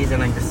trees and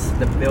like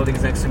the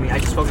buildings next to me. I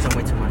just focus on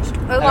way too much.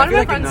 A lot of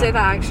my friends say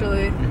that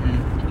actually.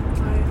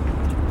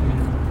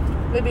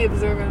 They'd be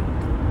observant.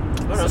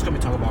 What else can we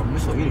talk about? We're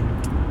still eating.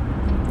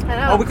 I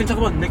know. Oh, we can talk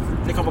about Nick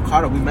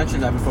Avocado. We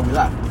mentioned that before we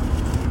left.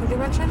 What did you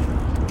mention?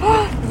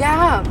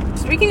 Yeah.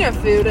 speaking of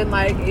food and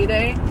like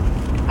eating,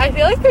 I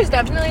feel like there's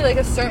definitely like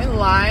a certain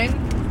line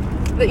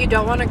that you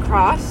don't want to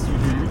cross.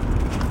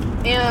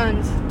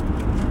 And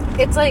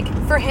it's like,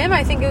 for him,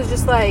 I think it was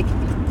just like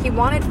he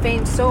wanted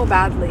fame so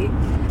badly,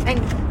 and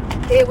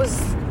it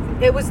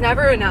was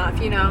never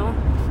enough, you know.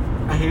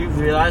 And he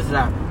realized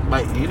that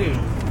by eating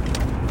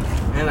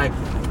and like,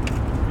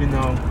 you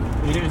know,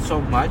 eating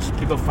so much,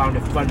 people found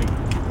it funny.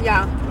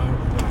 Yeah.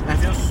 I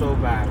feel so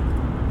bad.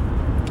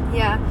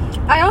 Yeah.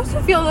 I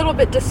also feel a little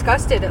bit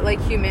disgusted at like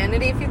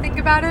humanity, if you think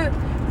about it.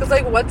 Because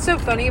like, what's so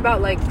funny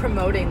about like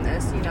promoting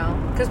this, you know?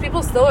 Because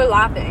people still are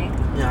laughing.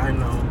 Yeah, I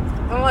know.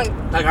 I'm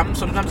like I'm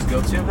sometimes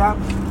guilty of that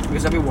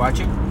because I'll be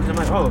watching and I'm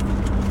like, oh,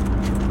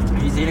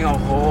 he's eating a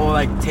whole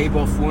like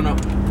tablespoon of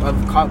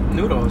cup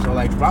noodles or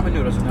like ramen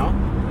noodles, you know?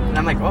 And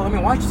I'm like, oh, let me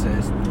watch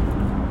this.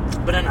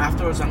 But then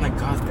afterwards, I'm like,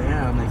 god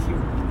damn, like you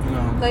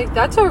know, like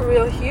that's a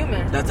real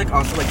human. That's like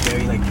also like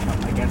very like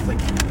against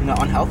like, you know,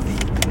 unhealthy.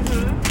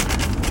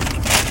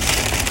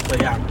 So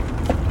yeah,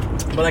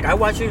 but like I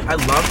remember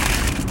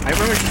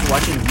just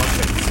watching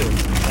mukbangs too.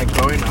 Like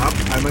growing up,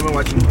 I remember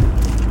watching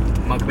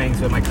mukbangs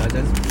with my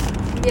cousins.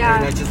 Yeah.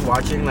 And like just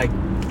watching like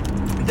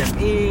them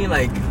eat,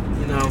 like,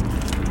 you know.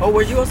 Oh,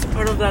 were you also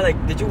part of that?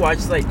 Like, did you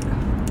watch like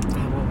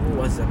who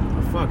was it?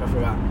 Oh fuck, I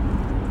forgot.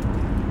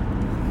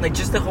 Like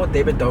just the whole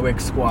David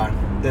Dobrik squad.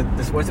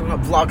 This what's it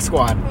called? Vlog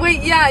squad.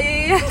 Wait, yeah.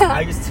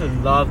 I used to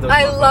love those.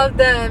 I love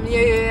them.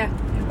 Yeah.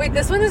 Wait,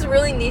 this one is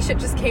really niche. It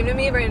just came to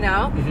me right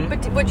now.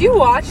 But would you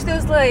watch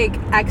those like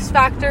X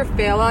Factor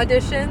fail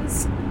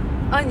auditions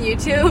on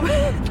YouTube?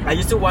 I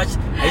used to watch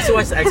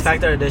the X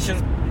Factor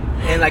auditions,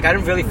 and like I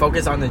didn't really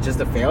focus on just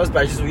the fails,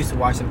 but I just used to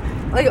watch them.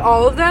 Like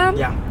all of them?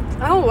 Yeah.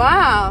 Oh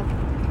wow.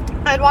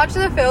 I'd watch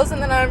the fails,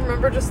 and then I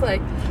remember just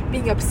like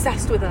being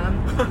obsessed with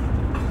them.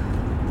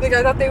 Like,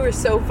 I thought they were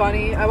so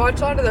funny. I watched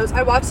a lot of those.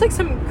 I watched, like,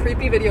 some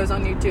creepy videos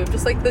on YouTube.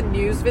 Just, like, the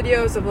news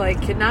videos of,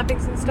 like,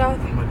 kidnappings and stuff.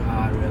 Oh, my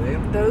God, really?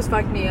 Those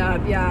fucked me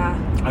up, yeah.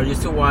 I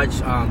used to watch,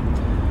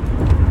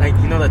 like,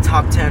 you know, the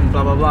top 10,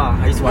 blah, blah, blah.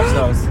 I used to watch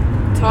those.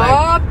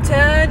 Top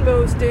 10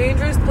 most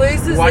dangerous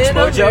places in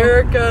Mojo?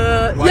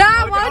 America. Watch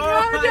Mojo!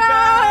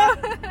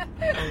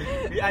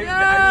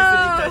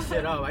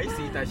 I used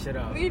to eat that shit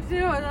up. Me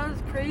too. That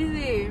was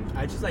crazy.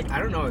 I just, like, I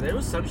don't know. There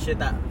was some shit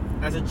that...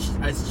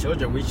 As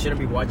children, we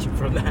shouldn't be watching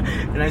from that,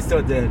 and I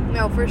still did.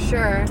 No, for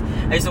sure.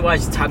 I used to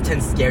watch top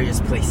 10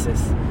 scariest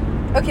places.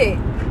 Okay,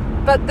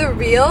 but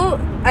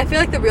I feel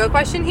like the real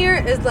question here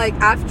is like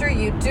after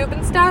YouTube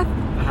and stuff.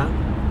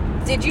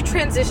 Did you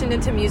transition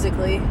into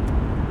Musical.ly?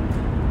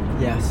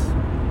 Yes.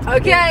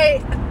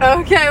 Okay,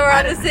 we're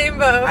on the same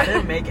boat. I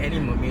didn't make any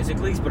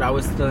Musical.lys, but I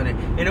was still in it,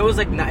 and it was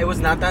like it was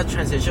not that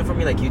transition for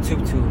me, like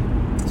YouTube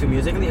to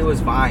Musical.ly. It was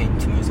Vine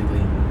to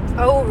Musical.ly.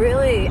 Oh,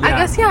 really? Yeah. I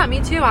guess, yeah,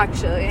 me too,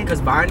 actually. Because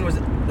Vine was,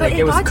 like, but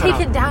it got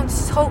taken down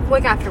so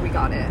quick after we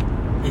got it.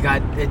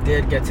 It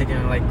did get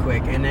taken, like,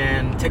 quick. And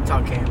then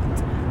TikTok came.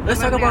 Let's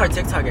talk about our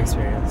TikTok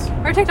experience.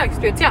 Our TikTok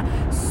experience,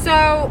 yeah.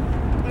 So,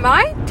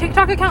 my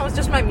TikTok account was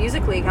just my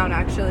Musical.ly account,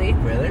 actually.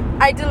 Really?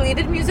 I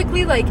deleted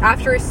Musical.ly, like,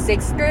 after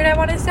 6th grade, I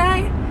want to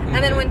say.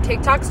 And then when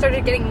TikTok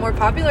started getting more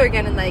popular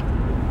again in, like,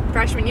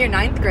 freshman year,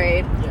 9th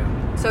grade.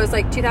 Yeah. So, it's,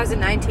 like,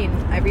 2019,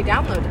 I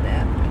re-downloaded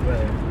it.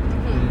 Really?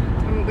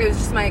 It was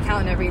just my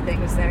account and everything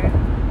was there.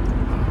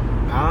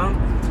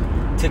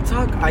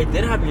 TikTok, I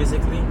did have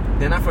Musical.ly.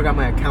 Then I forgot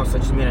my account, so I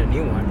just made a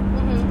new one.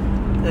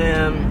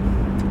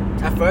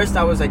 At first,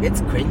 I was like,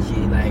 it's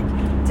cringy, like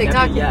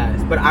TikTok.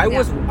 Yes, but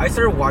I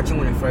started watching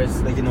when it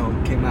first, like, you know,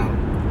 came out.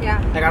 Yeah.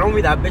 Like, I don't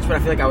be that bitch, but I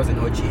feel like I was an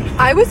OG.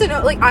 I was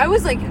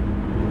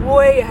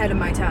way ahead of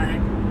my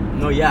time.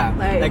 No, yeah.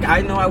 Like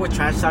I know I would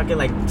trash talk it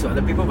like to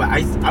other people, but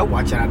I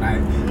watch it at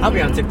night. I'll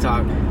be on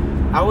TikTok.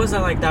 I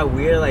wasn't like that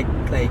weird, like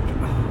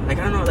I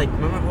don't know, like,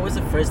 remember what was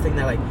the first thing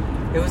that, like,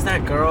 it was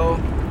that girl,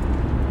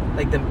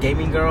 like the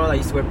gaming girl that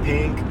used to wear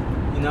pink,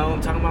 you know what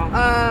I'm talking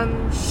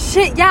about?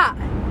 Shit, yeah.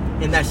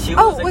 And that she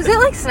was, was it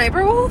like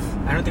Sniper Wolf?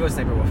 I don't think it was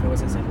Sniper Wolf. It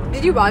wasn't Sniper Wolf.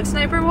 Did you watch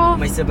Sniper Wolf?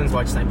 My siblings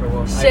watched Sniper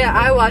Wolf. Shit,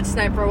 I watched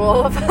Sniper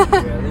Wolf.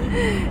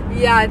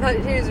 Really? Yeah, I thought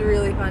she was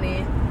really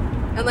funny.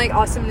 And like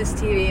Awesomeness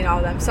TV and all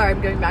of them. Sorry,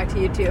 I'm going back to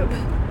YouTube.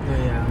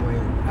 Oh yeah,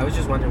 wait. I was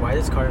just wondering why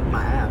this car in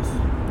my ass.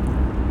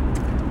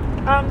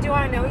 Do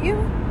I know you?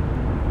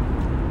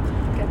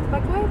 Get the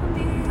fuck away from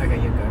me.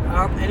 Okay, you're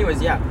good.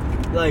 Anyways, yeah.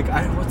 Like,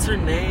 what's her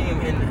name?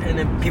 And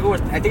then people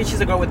were, I think she's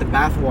the girl with the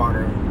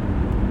bathwater.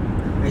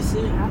 I see.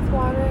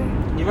 Bathwater?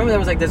 You remember there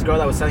was like this girl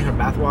that was selling her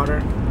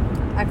bathwater?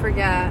 I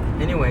forget.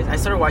 Anyways, I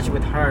started watching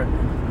with her.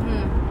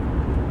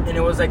 And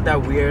it was like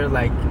that weird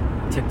like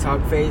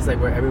TikTok phase, like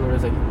where everyone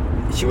was like,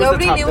 she was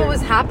nobody knew what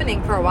was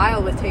happening for a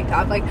while with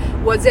TikTok. Like,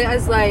 was it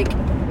as like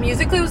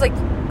Musical.ly was like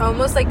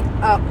almost like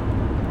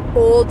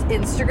old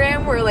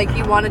Instagram where like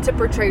you wanted to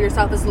portray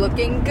yourself as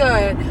looking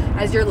good,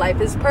 as your life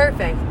is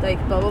perfect, like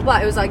blah blah blah.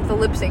 It was like the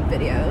lip sync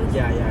videos.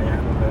 Yeah, I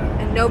remember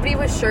that. And nobody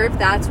was sure if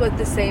that's what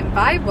the same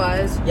vibe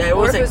was. Yeah, it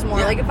or was if like, it was more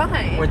like a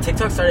Vine. When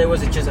TikTok started, it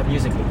wasn't just a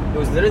Musical.ly. It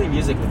was literally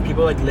Musical.ly.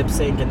 People like lip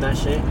sync and that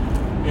shit,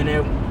 and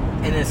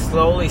it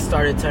slowly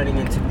started turning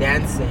into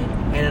dancing.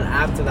 And then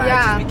after that,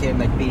 it just became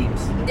like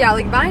memes. Yeah,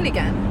 like Vine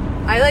again.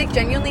 I like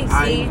genuinely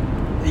see.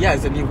 Yeah,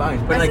 it's a new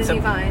Vine. But like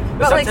Vine.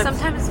 But like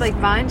sometimes like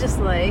Vine just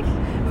like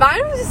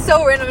Vine was just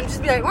so random and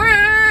just be like, wah,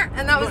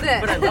 and that was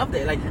it. But I loved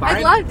it. Like Vine,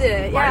 I loved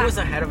it. Yeah. Vine was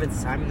ahead of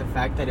its time in the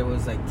fact that it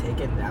was like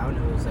taken down.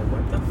 It was like,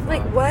 what the fuck?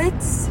 Like what?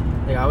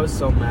 Like I was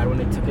so mad when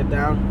they took it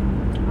down.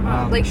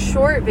 Like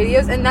short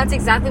videos, and that's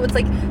exactly what's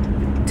like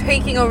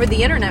taking over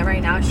the internet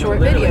right now. Short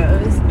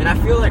videos. And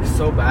I feel like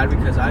so bad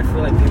because I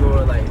feel like people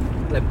were like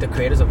the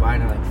creators of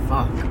Vine are like,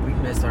 fuck, we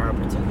missed our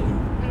opportunity.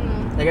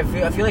 Like I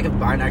feel like if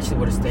Vine actually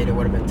would have stayed, it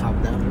would have been top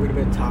down. It would have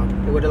been top.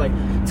 It would have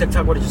like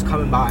TikTok would have just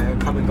come and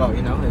go.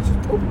 You know, it's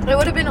just, it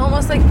would have been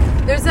almost like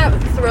there's that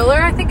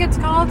Thriller, I think it's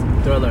called.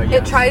 Thriller.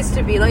 Yes. It tries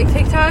to be like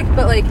TikTok,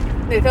 but like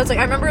it feels like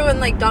I remember when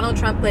like Donald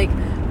Trump like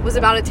was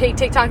about to take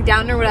TikTok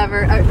down or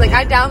whatever.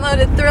 I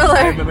downloaded Thriller.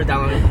 I remember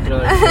downloading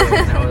Thriller too,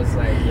 and I was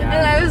like, yeah.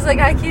 And I was like,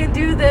 I can't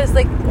do this.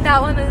 Like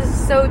that one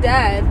is so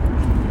dead.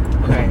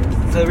 Okay,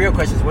 so the real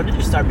question is, when did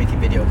you start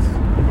making videos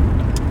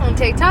on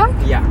TikTok?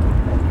 Yeah.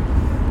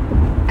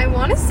 I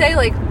want to say,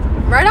 like,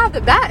 right off the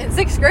bat, in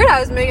 6th grade,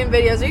 I was making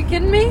videos. Are you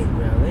kidding me?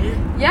 Really?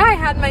 Yeah, I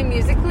had my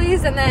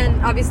Musical.lys, and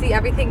then, obviously,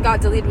 everything got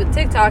deleted with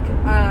TikTok.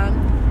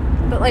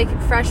 But, like,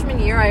 freshman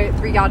year, I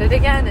re-got it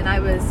again, and I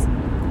was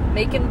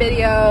making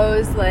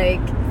videos,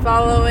 like,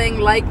 following,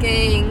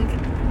 liking.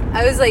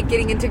 I was, like,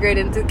 getting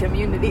integrated into the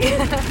community.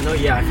 No,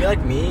 yeah, I feel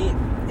like me,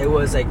 it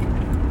was, like,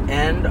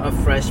 end of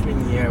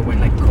freshman year when,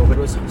 like, COVID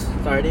was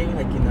starting,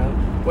 like, you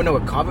know. Well, no,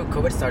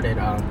 COVID started,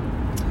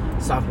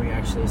 sophomore year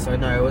actually. So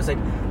no, it was like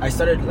I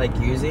started like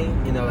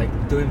using, you know,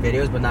 like doing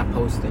videos but not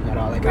posting at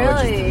all. Like really? I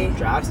would just delete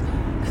drafts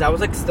because I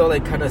was like still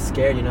like kind of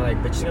scared, you know,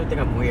 like bitches gonna think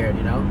I'm weird,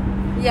 you know.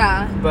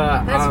 Yeah.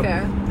 But that's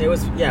fair. It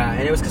was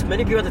and it was because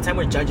many people at the time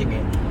were judging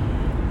it.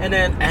 And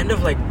then end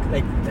of like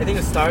I think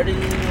it started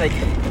like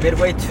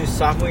midway to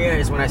sophomore year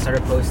is when I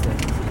started posting,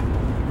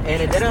 and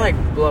it didn't like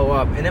blow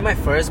up. And then my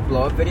first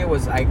blow up video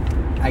was I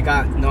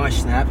got Noah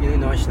Schnapp. You know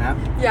Noah Schnapp?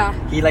 Yeah.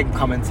 He like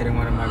commented in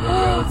one of my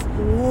videos.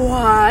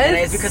 What? And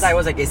it's because I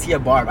was like, is he a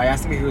barb? I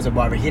asked him if he was a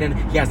barber. He didn't.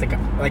 He has like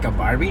a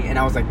Barbie, and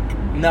I was like,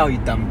 no, you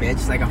dumb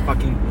bitch, like a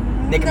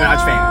fucking Nicki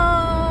Minaj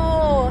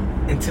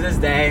fan. And to this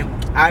day,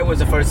 I was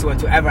the first one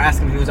to ever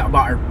ask him if he was a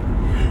barb,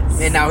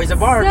 and now he's a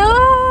barb.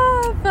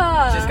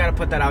 Stop. Just gotta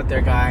put that out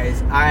there,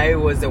 guys. I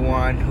was the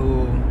one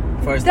who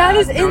first. That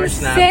is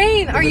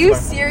insane. Are you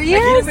serious?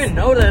 Like, he didn't even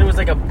know that it was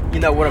like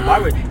what a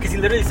Barbie. Because he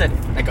literally said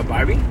like a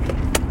Barbie.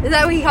 Is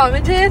that what he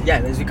commented?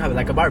 Yeah, he commented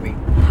like a Barbie.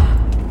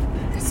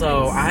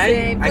 So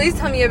please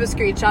tell me you have a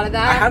screenshot of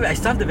that. I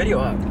still have the video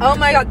up. Oh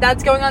my god,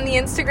 that's going on the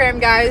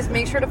Instagram, guys.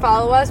 Make sure to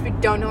follow us. We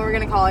don't know what we're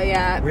gonna call it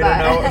yet. We don't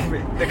know.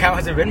 The account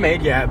hasn't been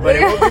made yet, but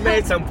it will be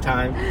made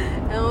sometime.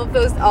 And we'll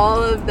post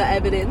all of the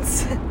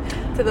evidence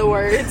to the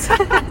words.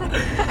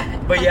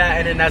 But yeah,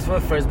 and then that's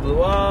when it first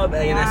blew up,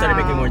 and then I started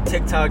making more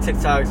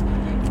TikToks.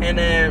 And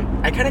then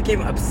I kind of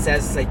became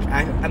obsessed. Like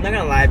I'm not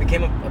gonna lie, I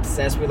became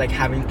obsessed with like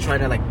trying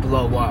to like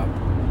blow up,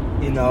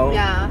 you know?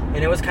 Yeah. And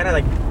it was kind of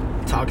like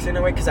toxic in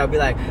a way because I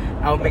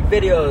would make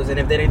videos, and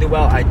if they didn't do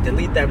well, I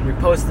delete them,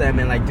 repost them,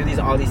 and like do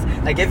all these.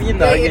 Like if you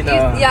know, you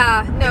know.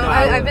 Yeah. No,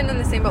 I've been in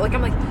the same boat. Like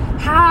I'm like,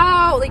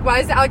 how? Like why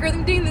is the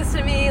algorithm doing this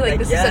to me? Like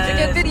this is such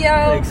a good video.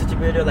 Like such a good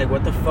video. Like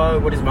what the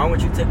fuck? What is wrong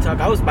with you, TikTok?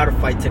 I was about to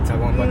fight TikTok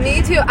one point.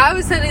 Me too. I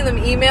was sending them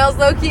emails,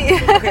 low-key.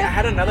 Okay, I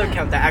had another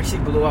account that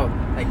actually blew up.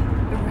 Like.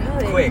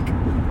 Quick,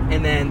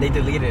 and then they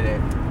deleted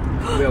it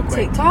real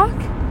quick. TikTok?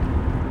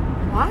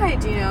 Why?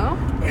 Do you know?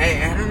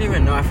 I don't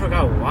even know. I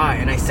forgot why.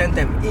 And I sent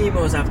them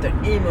emails after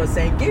emails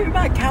saying, "Give me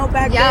my account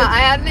back." Yeah, I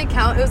had an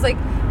account. It was like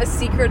a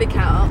secret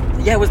account.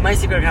 Yeah, it was my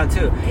secret account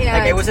too. Yeah,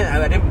 like it wasn't.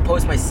 I didn't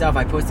post myself.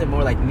 I posted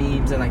more like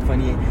memes and like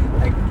funny,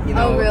 like you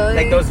know, really?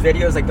 like those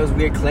videos, like those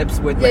weird clips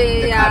with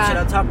like the caption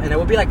on top, and it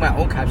would be like my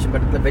own caption,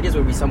 but the videos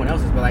would be someone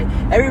else's. But like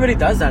everybody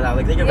does that now.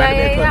 Like they can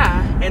randomly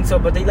put. And so,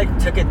 but they like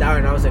took it down,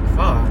 and I was like,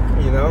 "Fuck,"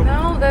 you know?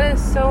 No, that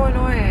is so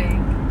annoying.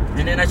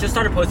 And then I just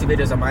started posting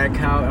videos on my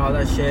account and all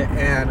that shit,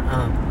 and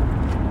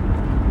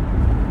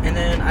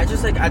then I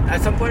just like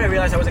at some point I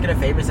realized I wasn't gonna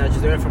famous, and I was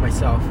just doing it for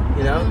myself,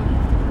 you know.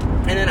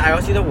 And then I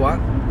also, you know what?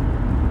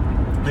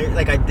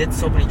 Like I did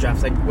so many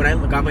drafts. Like when I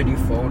got my new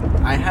phone,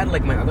 I had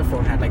like my other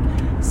phone had like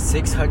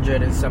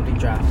 600 and something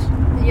drafts.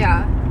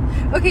 Yeah.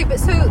 Okay, but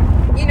so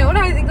you know what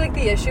I think like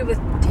the issue with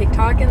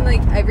TikTok and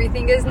like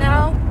everything is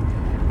now?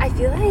 I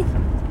feel like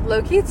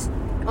low-key it's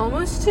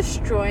almost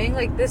destroying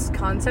like this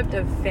concept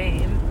of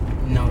fame.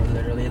 No,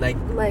 literally, like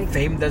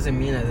fame doesn't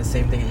mean the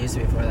same thing it used to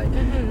be before.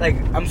 Like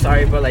I'm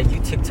sorry, but like you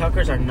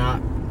TikTokers are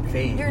not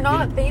famous. You're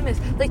not famous.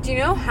 Like, do you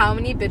know how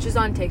many bitches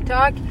on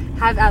TikTok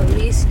have at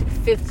least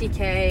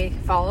 50K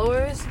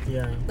followers?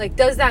 Yeah. Like,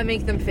 does that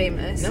make them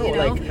famous? No, you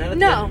know? like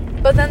no.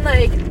 But then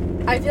like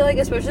I feel like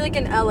especially like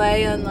in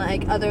LA and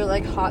like other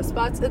like hot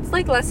spots, it's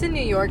like less in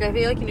New York. I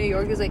feel like New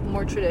York is like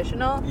more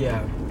traditional.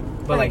 Yeah.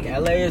 But like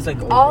LA is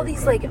like all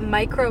these like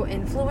micro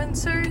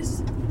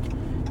influencers.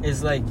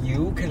 It's like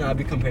you cannot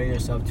be comparing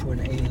yourself to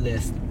an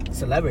A-list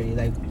celebrity.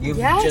 Like, you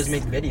just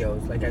make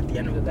videos. Like, at the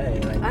end of the day.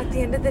 Like, at the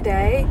end of the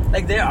day.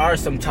 Like, there are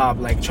some top,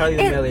 like, Charli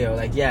D'Amelio.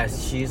 Like,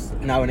 yes, she's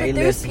now an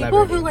A-list celebrity. There's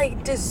people who,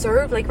 like,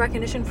 deserve, like,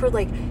 recognition for,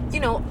 like, you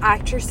know,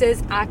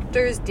 actresses,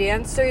 actors,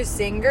 dancers,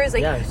 singers.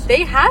 Like,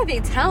 they have a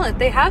talent.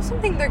 They have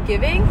something they're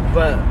giving.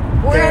 But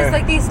whereas,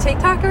 like, these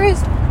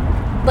TikTokers,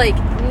 like,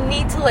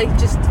 need to, like,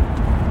 just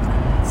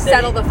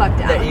settle the fuck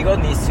down. Their ego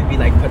needs to be,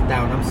 like, put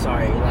down. I'm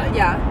sorry. Like,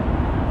 yeah.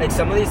 Like,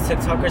 some of these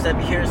TikTokers that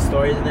be hearing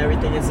stories and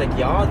everything, it's like,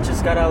 y'all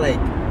just gotta, like,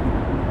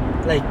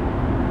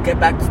 get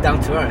back down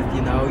to earth,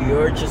 you know?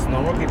 You're just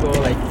normal people,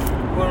 like,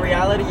 who in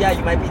reality, yeah,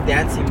 you might be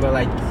dancing, but,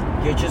 like,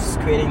 you're just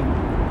creating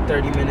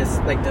 30 minutes,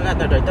 like, not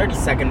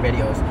 30-second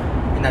videos,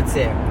 and that's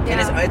it.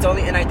 Yeah. And it's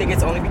only, and I think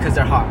it's only because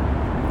they're hot.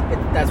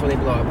 That's why they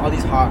blow up. All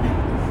these hot,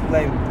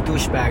 like,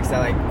 douchebags that,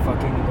 like,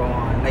 fucking go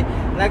on. Like,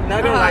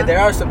 not gonna lie, there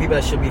are some people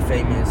that should be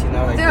famous, you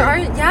know? Like,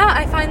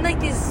 I find, like,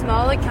 these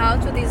small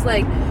accounts with these,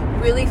 like,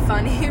 really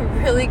funny,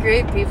 really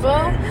great people.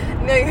 Sorry.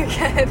 No, you're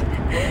good.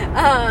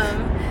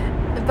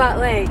 But,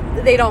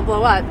 like, they don't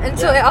blow up. And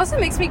so it also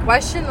makes me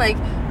question, like,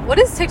 what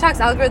is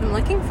TikTok's algorithm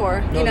looking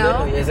for? You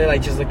know? Literally. Is it,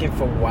 like, just looking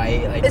for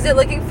white? Like, is it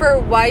looking for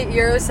white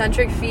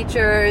Eurocentric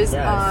features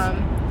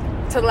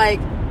to, like,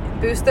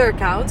 boost their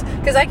accounts?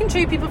 Because I can show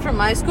you people from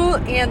my school,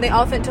 and they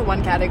all fit into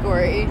one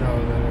category. No,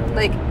 literally.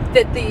 Like,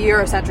 fit the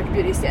Eurocentric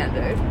beauty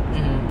standard.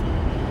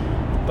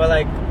 Mm-hmm. But,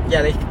 like,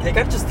 yeah, they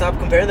gotta just stop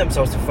comparing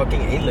themselves to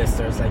fucking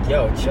A-listers. Like,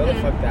 yo, chill the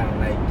fuck down.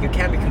 Like, you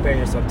can't be comparing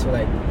yourself to,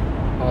 like,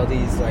 all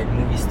these, like,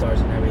 movie stars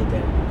and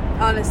everything.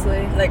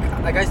 Honestly. Like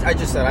I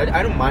just said,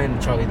 I don't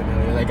mind Charli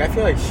D'Amelio. Like, I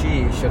feel like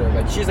she should have,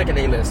 like, she's like an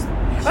A-list.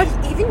 But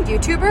even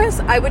YouTubers,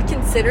 I would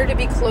consider to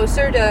be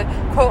closer to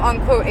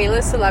quote-unquote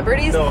A-list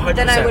celebrities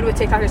than I would with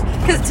TikTokers.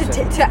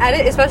 Because to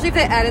edit, especially if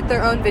they edit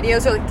their own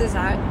videos or, like,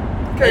 design,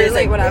 or,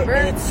 like, whatever.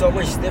 And it's so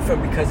much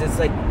different because it's,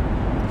 like,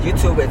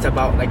 YouTube, it's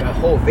about, like, a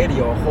whole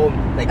video, a whole,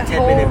 like,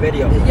 10-minute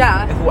video.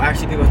 Yeah. And who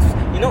actually people,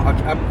 you know,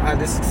 I'm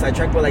this is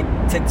sidetrack, but, like,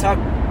 TikTok,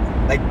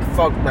 like,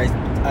 fuck my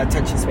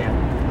attention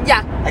span.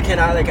 Yeah. I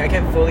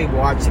can't fully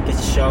watch, like, a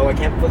show. I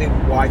can't fully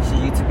watch a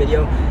YouTube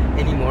video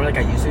anymore like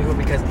I used to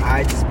because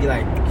I just be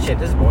like, shit,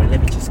 this is boring.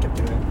 Let me just skip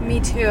through it. Me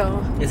too.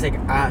 It's like,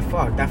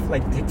 fuck. That,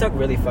 like, TikTok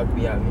really fucked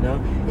me up, you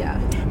know? Yeah.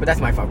 But that's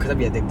my fault because I'd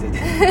be addicted.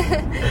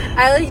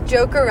 I, like,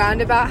 joke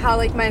around about how,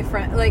 like, my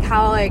friend, like,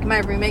 how, like, my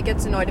roommate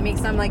gets annoyed at me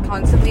because I'm, like,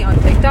 constantly on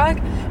TikTok.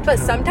 But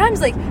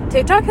sometimes, like,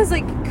 TikTok has,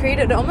 like,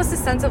 created almost a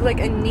sense of, like,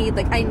 a need.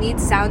 Like, I need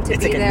sound to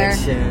be there.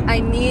 I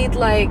need,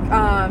 like,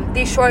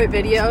 these short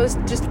videos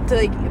just to,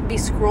 like, be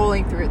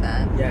scrolling through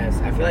them. Yes.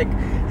 I feel like,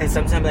 and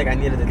sometimes, like, I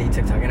need to delete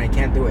TikTok and I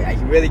can't do it. I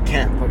really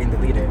can't fucking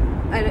delete it.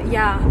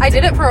 I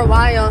did it for a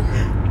while.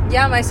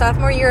 Yeah, my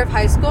sophomore year of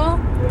high school.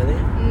 Really?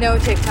 No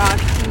TikTok,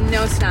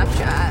 no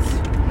Snapchat.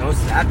 No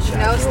Snapchat?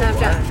 No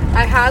Snapchat.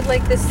 I had,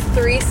 like, this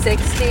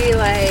 360,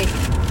 like,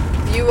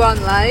 view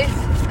on life,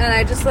 and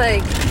I just,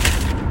 like,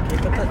 can you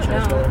put that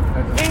trash know.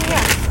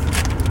 Yeah.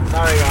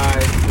 Sorry,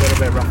 guys. A little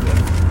bit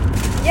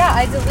rough. Yeah,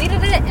 I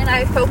deleted it, and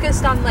I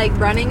focused on, like,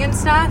 running and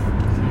stuff,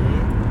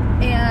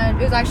 and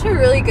it was actually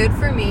really good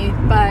for me,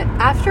 but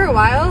after a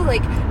while,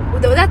 like,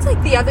 that's,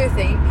 like, the other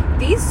thing.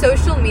 These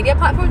social media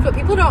platforms, what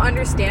people don't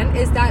understand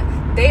is that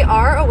they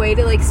are a way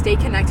to, like, stay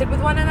connected with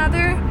one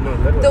another. No,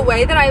 literally. The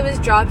way that I was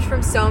dropped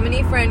from so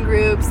many friend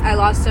groups, I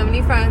lost so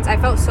many friends. I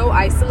felt so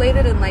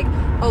isolated and, like,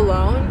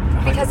 alone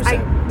 100%.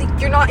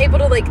 because you're not able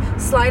to, like,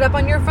 slide up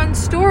on your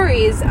friends'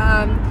 stories,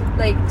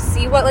 like,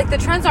 see what, like, the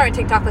trends are on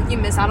TikTok. Like, you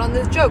miss out on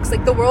those jokes.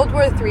 Like, the World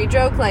War III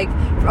joke, like,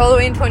 all the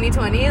way in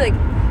 2020, like,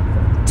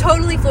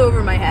 totally flew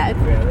over my head.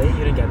 Really?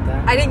 You didn't get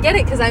that? I didn't get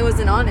it because I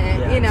wasn't on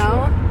it, you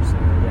know? Sure.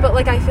 Yeah. But,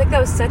 like, I feel like that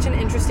was such an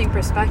interesting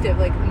perspective.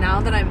 Like,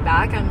 now that I'm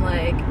back, I'm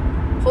like,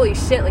 holy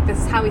shit, like, this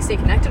is how we stay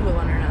connected with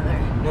one another.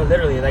 No,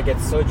 literally, like,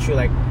 it's so true.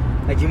 Like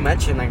you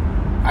mentioned, like,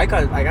 I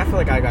feel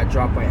like I got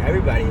dropped by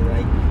everybody.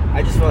 Like,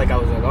 I just felt like I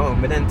was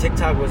alone. But then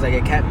TikTok was, like,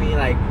 it kept me,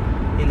 like,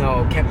 you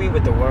know, kept me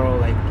with the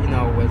world, like, you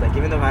know, with, like,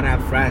 even though I didn't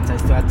have friends, I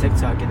still had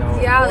TikTok, you know.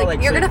 Yeah,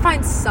 like, you're gonna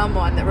find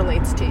someone that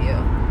relates to you.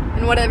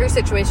 In whatever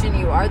situation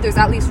you are, there's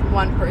at least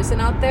one person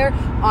out there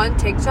on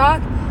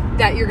TikTok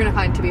that you're gonna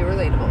find to be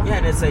relatable. Yeah,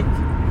 and it's like,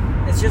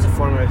 it's just a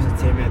form of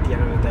entertainment at the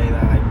end of the day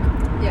that, like...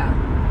 Yeah.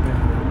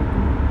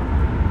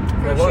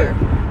 For like, sure.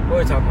 What were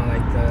we talking about,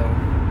 like,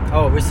 the...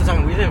 Oh, we're still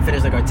talking... We didn't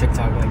finish, like, our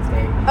TikTok, like,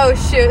 today. Oh,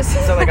 shoot.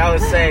 So, like, I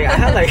was saying, I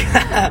had,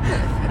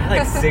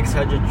 like...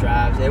 600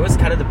 drafts. It was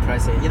kind of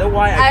depressing. You know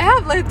why? I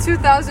have, like,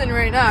 2,000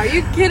 right now. Are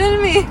you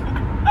kidding me?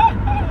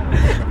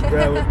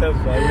 Bro, what the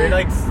fuck? We're,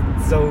 like,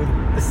 so...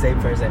 the same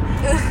person.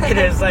 And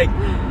it's like,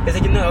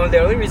 you know, the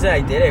only reason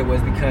I did it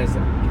was because,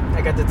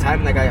 like, at the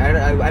time, like,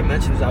 I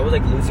mentioned, I was,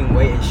 like, losing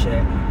weight and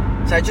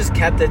shit. So I just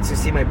kept it to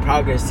see my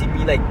progress, see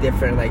me, like,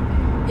 different, like,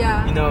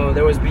 yeah. You know,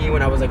 there was me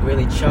when I was, like,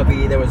 really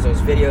chubby. There was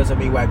those videos of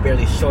me where I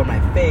barely showed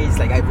my face.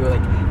 Like, I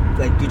would,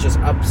 like do just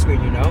up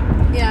screen, you know?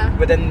 Yeah.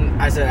 But then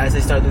as I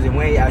started losing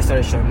weight, I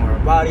started showing more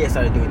body. I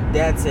started doing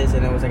dances,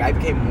 and it was like I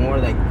became more,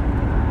 like...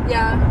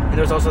 Yeah. And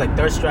there was also, like,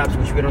 thirst traps,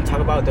 which we don't talk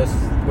about. Those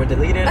were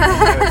deleted.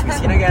 Never to be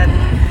seen again.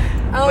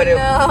 Oh, but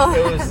no.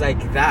 It was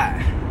like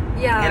that.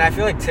 Yeah. And I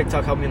feel like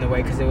TikTok helped me in a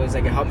way because it was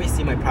like, it helped me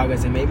see my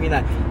progress. It made me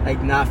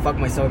not fuck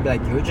myself and be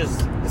like, you're just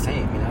the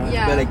same, you know?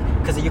 Yeah. But like,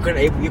 because you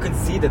can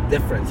see the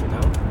difference, you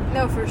know?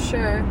 No, for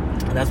sure.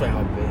 And that's what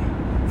helped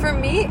me. For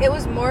me, it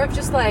was more of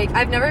just like,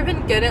 I've never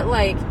been good at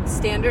like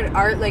standard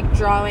art, like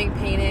drawing,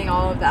 painting,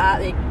 all of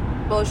that, like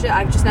bullshit.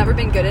 I've just never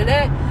been good at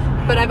it.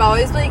 But I've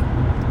always like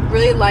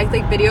really liked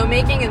like video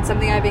making and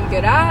something I've been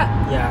good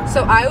at. Yeah.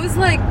 So I was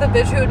like the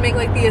bitch who would make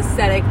like the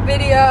aesthetic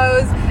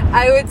videos.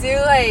 I would do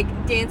like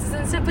dances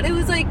and stuff, but it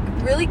was like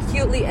really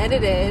cutely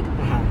edited.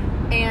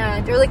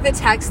 And or like the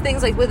text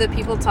things like with the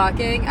people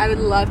talking. I would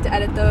love to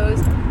edit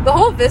those. The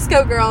whole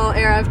Visco girl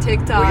era of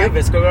TikTok. Were you a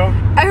Visco girl?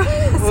 I was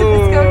a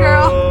Visco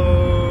girl.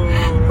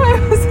 I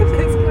was a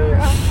Visco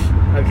girl.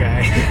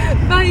 Okay.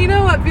 But you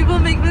know what? People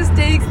make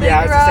mistakes. They yeah,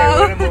 I was grow. gonna say,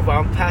 we're gonna move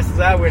on past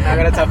that. We're not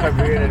gonna talk about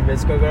being a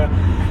Visco girl.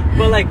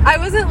 But like, I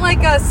wasn't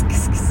like a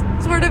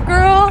sort of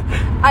girl.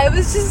 I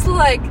was just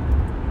like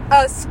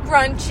a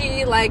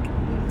scrunchy, like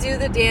do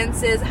the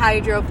dances,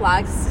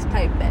 hydroflex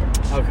type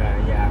bitch.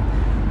 Okay, yeah.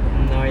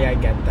 No, yeah, I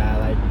get that.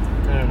 Like,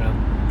 I don't know.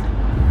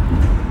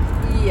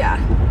 Yeah.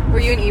 Were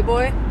you an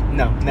e-boy?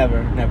 No, never.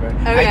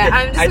 Okay,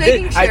 I'm just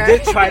making sure. I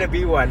did try to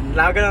be one.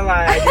 Not gonna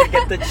lie, I did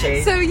get the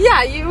chain. So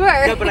yeah, you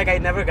were. No, but like I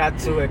never got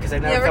to it because I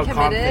never felt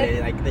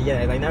committed?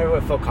 confident. I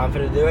never felt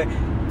confident to do it.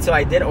 So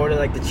I did order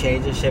like the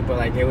chains and shit, but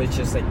like it was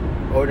just like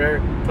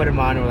order, put them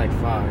on, and we're like,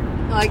 fuck.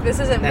 Like this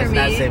isn't for me.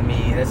 This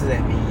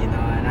isn't me, you know.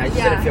 And I just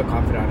didn't feel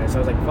confident on it, so I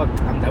was like, fuck,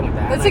 I'm done with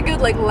that. That's a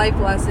good like life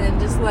lesson.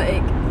 Just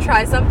like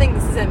try something.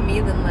 This isn't me.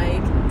 Then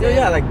like.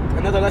 Yeah, like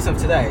another lesson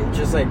of today.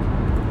 Just like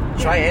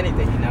try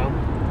anything, you know.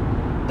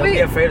 Don't be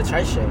afraid to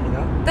try shit, you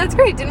know. That's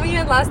great. Didn't we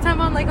end last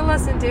time on like a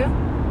lesson too?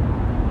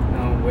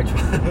 No, which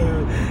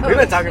one? We've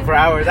been talking for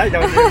hours. I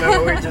don't even remember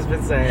what we've just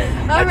been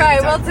saying. All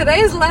right. Well,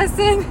 today's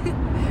lesson,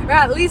 or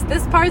at least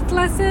this part's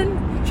lesson.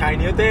 Try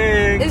new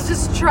things. Is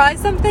just try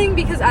something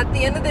because at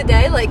the end of the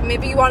day, like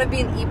maybe you want to be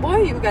an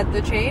e-boy, you get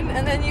the chain,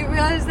 and then you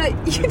realize that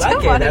you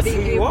don't want to be That's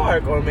who e-boy. you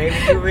are, or maybe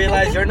you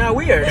realize you're not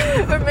weird.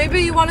 Or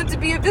maybe you wanted to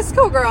be a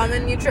Visco girl, and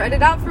then you tried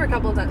it out for a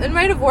couple of times. It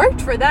might have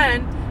worked for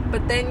then,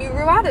 but then you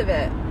grew out of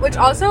it. Which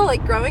also,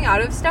 like growing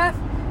out of stuff,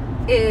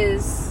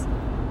 is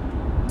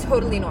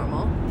totally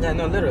normal. Yeah,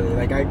 no, literally.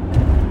 Like I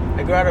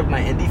grew out of my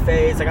indie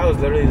phase. Like I was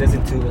literally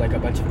listening to like a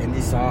bunch of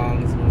indie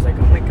songs, and I was like,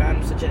 oh my god,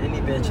 I'm such an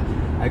indie bitch.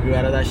 I grew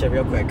out of that shit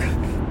real quick.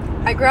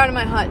 I grew out of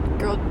my hot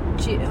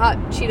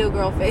Cheeto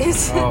girl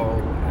face. Oh,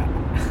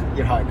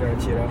 you're hot girl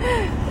Cheeto.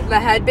 The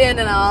headband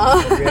and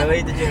all.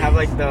 Really? Did you have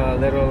like the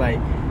little like,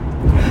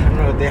 I don't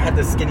know, they had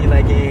the skinny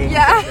leggings,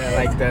 Yeah.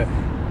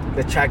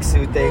 the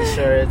tracksuit thing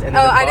shirts, and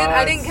then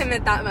I didn't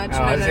commit that much.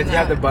 Oh, did you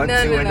have the bun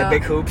too and the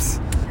big hoops?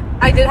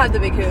 I did have the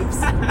big hoops.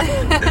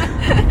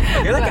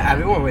 You're like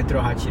everyone went through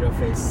a hot Cheeto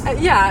phase.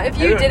 Yeah, if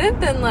you didn't,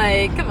 then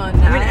like, come on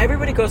now. I mean,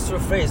 everybody goes through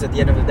a phase at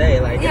the end of the day.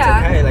 Like, it's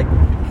okay. Like,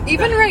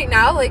 even right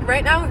now,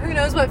 who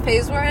knows what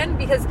phase we're in?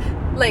 Because,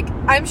 like,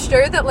 I'm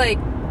sure that, like,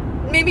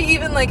 maybe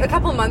even, like, a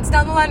couple months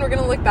down the line, we're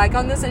gonna look back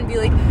on this and be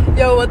like,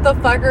 yo, what the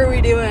fuck are we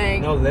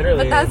doing? No,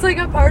 literally. But that's, like,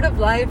 a part of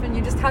life, and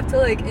you just have to,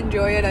 like,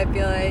 enjoy it, I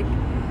feel like.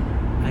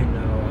 I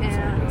know.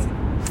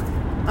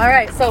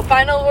 Alright, so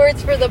final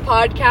words for the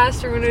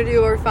podcast. We're gonna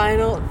do our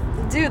final...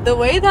 Dude, the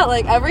way that,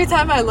 like, every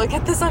time I look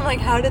at this, I'm like,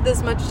 how did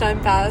this much time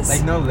pass?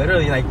 Like, no,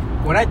 literally, like,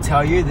 when I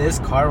tell you this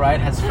car ride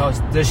has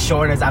felt the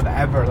shortest I've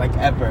ever.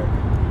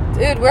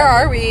 Dude, where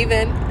are we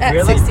even?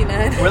 At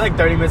 69. We're like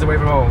 30 minutes away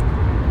from home.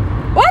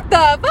 What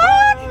the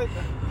fuck?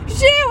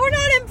 Shit, we're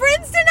not in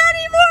Princeton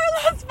anymore.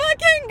 Let's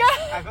fucking go.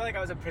 I felt like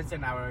I was in Princeton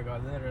an hour ago,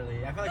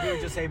 literally. I felt like we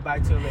were just saying bye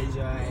to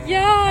Malaysia.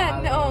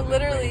 Yeah, no,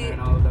 literally. And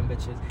all of them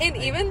bitches. And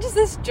even just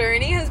this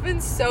journey has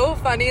been so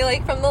funny,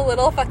 like from the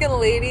little fucking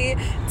lady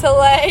to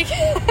like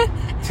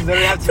to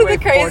the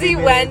crazy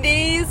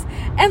Wendy's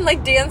and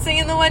like dancing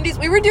in the Wendy's.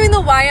 We were doing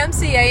the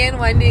YMCA in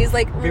Wendy's.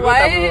 Like, people what?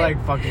 thought we were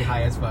like fucking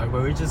high as fuck,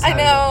 but we just. I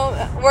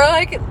know. We're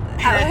like,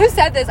 who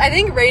said this? I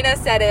think Raina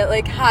said it.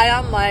 Like, high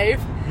on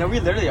life. No, we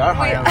literally are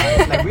high on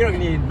life. Like, we don't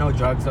need no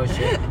drugs, no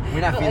shit.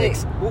 We're not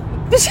Phoenix.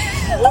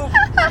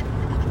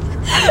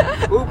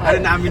 I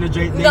did not mean to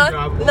drink name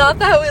drop. Not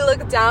that we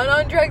look down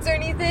on drugs or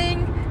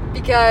anything,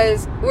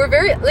 because we're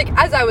very, like,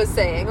 as I was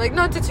saying, like,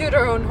 not to toot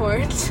our own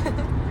horns.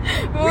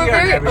 We're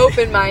very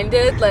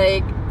open-minded.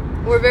 Like,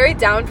 we're very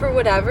down for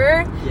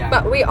whatever. Yeah.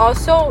 But we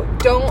also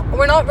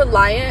we're not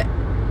reliant.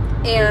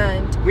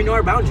 And we know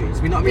our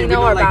boundaries. We know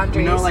our boundaries.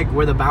 We know like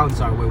where the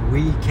bounds are, where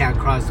we can't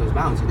cross those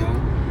bounds. You know.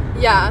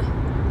 Yeah.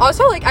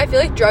 Also, like, I feel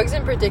like drugs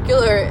in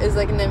particular is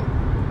like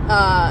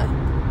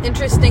an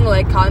interesting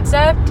like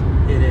concept.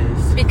 It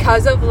is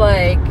because of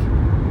like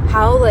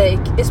how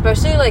like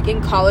especially like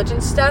in college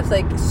and stuff,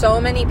 like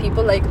so many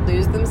people like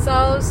lose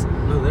themselves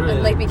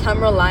and like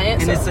become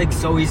reliant. And it's like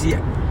so easy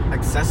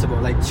accessible.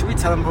 Like, should we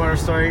tell them about our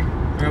story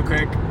real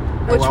quick?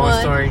 Which one?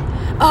 Story.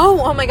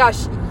 Oh my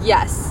gosh,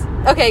 yes.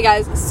 Okay,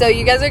 guys, so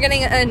you guys are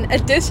getting an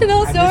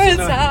additional story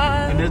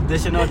time. An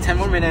additional 10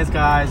 more minutes,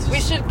 guys.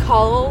 We should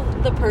call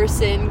the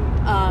person,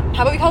 how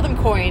about we call them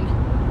Coin?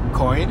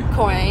 Coin?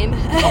 Coin.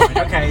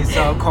 Okay,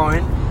 so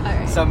Coin.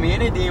 Alright. So me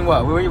and Nadine,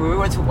 what? We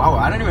went to Wawa.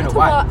 I don't even know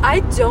why. I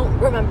don't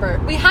remember.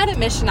 We had a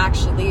mission,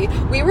 actually.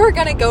 We were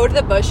gonna go to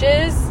the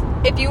bushes.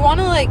 If you want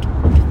to, like,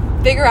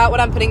 figure out what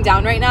I'm putting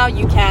down right now,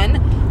 you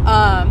can.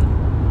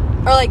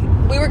 Or, like,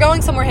 we were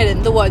going somewhere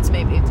hidden. The woods,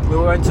 maybe. We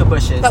went to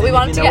bushes. But we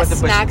wanted to get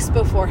snacks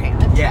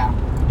beforehand. Yeah.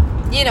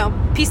 You know,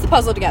 piece the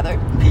puzzle together.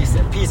 Piece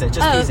it. Piece it.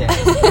 Just piece it.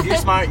 If you're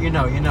smart, you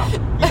know.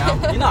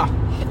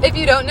 If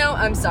you don't know,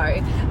 I'm sorry.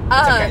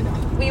 It's okay,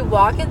 though. We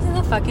walk into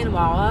the fucking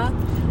Wawa.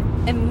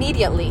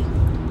 Immediately,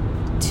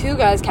 2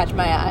 guys catch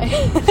my eye.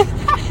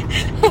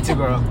 2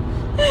 girls.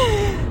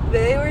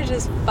 They were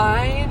just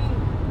fine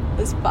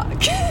as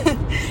fuck.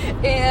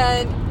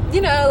 And, you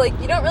know, like,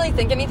 you don't really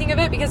think anything of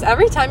it because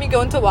every time you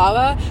go into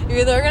Wawa, you're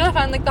either gonna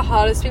find, like, the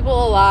hottest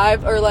people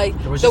alive or,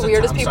 like, the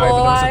weirdest people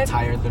alive. There was a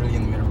tire literally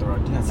in the middle of the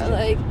road. Did you not see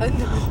it? Like,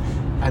 no.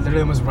 I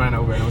literally almost ran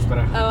over and it was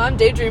better. Oh, I'm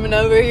daydreaming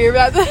over here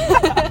about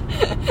that.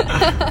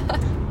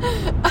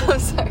 I'm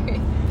sorry.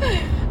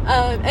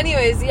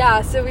 Anyways,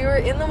 yeah, so we were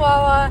in the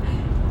Wawa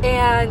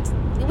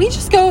and we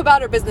just go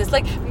about our business.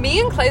 Like, me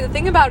and Clay, the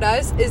thing about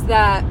us is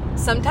that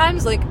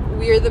sometimes, like,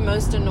 we're the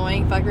most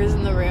annoying fuckers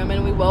in the room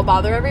and we will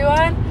bother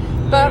everyone.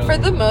 But for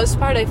the most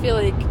part, I feel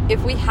like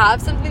if we have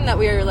something that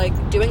we are, like,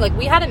 doing, like,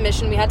 we had a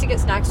mission, we had to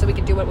get snacks so we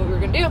could do what we were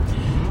going to do.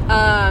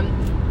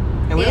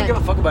 And we don't give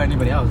a fuck about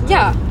anybody else.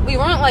 Yeah, we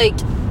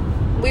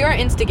weren't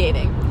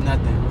instigating.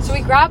 Nothing. So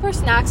we grab our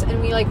snacks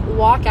and we, like,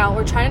 walk out.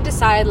 We're trying to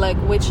decide, like,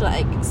 which,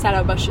 like, set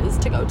of bushes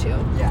to go to.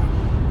 Yeah.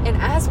 And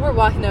as we're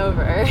walking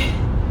over,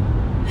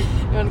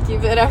 you want to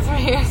keep it up for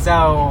here?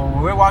 So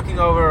we're walking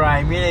over,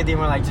 right? Me and Nadine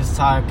were, like, just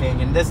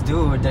talking. And this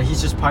dude,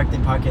 he's just parked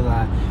in parking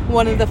lot.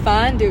 One of the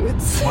fine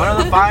dudes. One of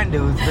the fine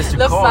dudes, Mr.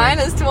 The Coin.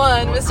 finest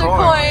one, Mr.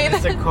 Coin.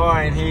 Mr.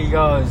 Coin. He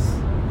goes,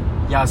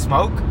 y'all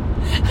smoke?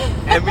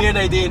 And me and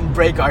Nadine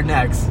break our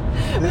necks.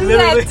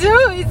 Literally.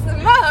 Yeah, we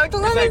smoked.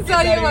 Let me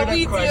tell you what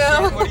we do.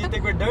 What do you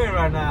think we're doing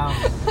right now?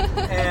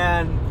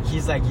 And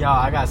he's like, yo,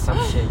 I got some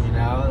shit, you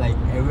know? Like,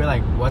 and we're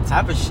like, what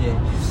type of shit?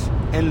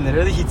 And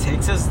literally he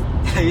takes us,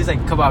 he's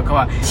like, come on.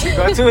 Go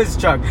to his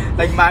truck.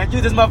 Like, mind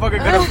you, this motherfucker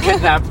could have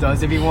kidnapped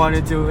us if he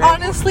wanted to.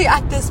 Honestly,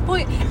 at this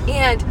point.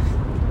 And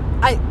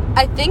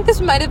I think this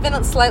might have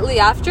been slightly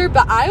after,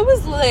 but I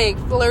was, like,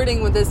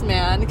 flirting with this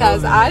man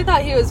because I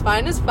thought he was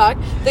fine as fuck.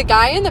 The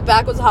guy in the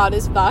back was hot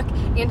as fuck,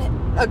 and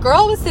a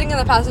girl was sitting in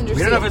the passenger seat.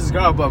 We don't know if it's a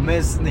girl, but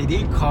Miss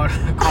Nadine called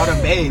a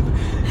babe.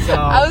 So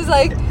I was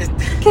like,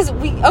 because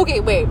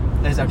wait.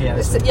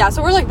 Yeah,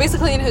 so we're, like,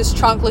 basically in his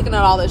trunk looking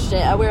at all this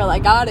shit, and we were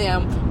like,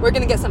 goddamn, we're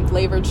gonna get some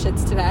flavored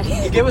shits today.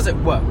 He gave us,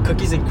 what,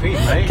 cookies and cream,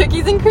 right?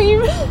 Cookies and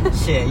cream?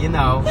 Shit, you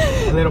know,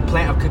 a little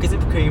plant of cookies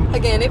and cream.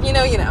 Again, if you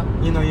know, you know.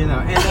 You know.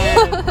 And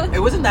then, it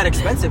wasn't that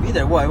expensive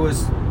either. What, it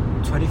was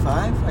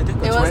 25, I think,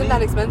 or 20? It wasn't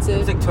that expensive. It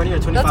was like 20 or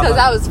 25. That's because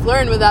I was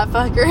flirting with that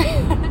fucker.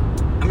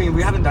 I mean,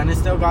 we haven't done it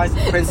still, guys.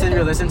 Princeton,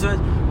 you're listening to it.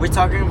 We're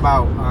talking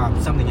about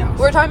something else.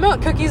 We're talking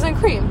about cookies and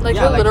cream. Like,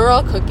 the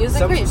literal cookies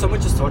and cream.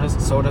 Someone just sold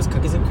us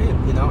cookies and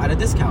cream, you know, at a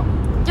discount.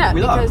 Yeah,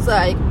 because,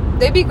 like,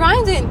 they be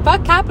grinding.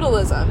 Fuck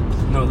capitalism.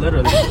 No,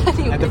 literally.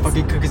 At the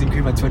fucking cookies and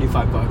cream at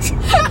 $25.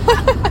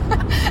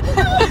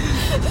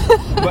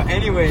 But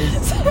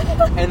anyways,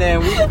 and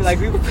then we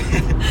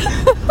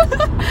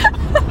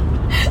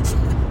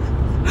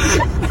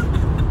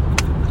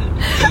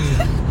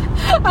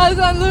Eyes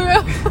on the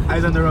road.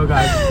 Eyes on the road,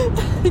 guys.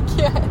 I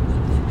can't.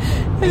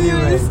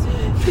 Anyways,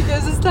 he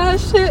goes, it's that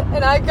shit,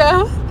 and I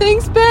go,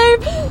 thanks,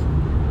 babe.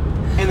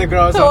 And the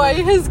girl's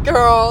his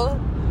girl.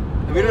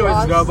 We don't know it's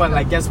his girl, but,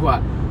 like, guess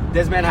what?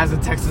 This man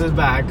hasn't texted us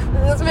back.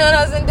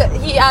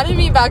 He added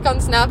me back on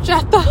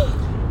Snapchat, though.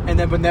 And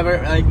then, but never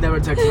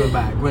texted us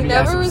back. He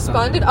never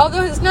responded.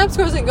 Although his Snap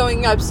score isn't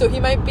going up, so he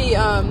might be,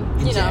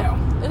 in jail.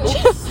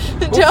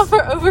 In jail for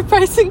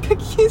overpricing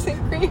cookies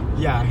and cream.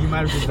 Yeah, he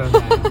might have just done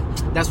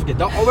that. That's okay.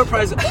 Don't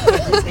overprice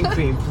cookies and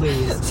cream,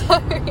 please.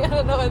 Sorry, I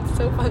don't know. It's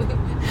so funny.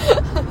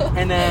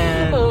 And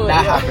then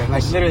that happened.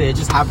 Like, literally, it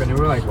just happened. And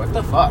we were like, what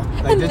the fuck?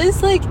 Like, and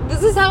this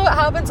is how it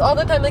happens all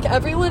the time. Like,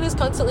 everyone is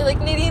constantly like,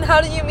 Nadine, how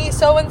do you meet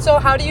so-and-so?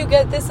 How do you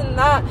get this and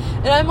that?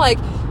 And I'm like,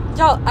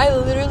 y'all, I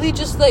literally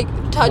just, like,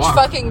 touch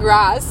fucking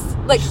grass.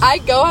 Like, I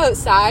go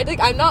outside. Like,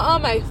 I'm not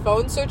on my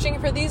phone searching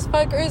for these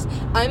fuckers.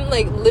 I'm,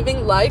 like,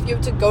 living life. You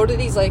have to go to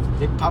these, like,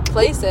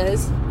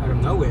 places. Out of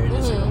nowhere. And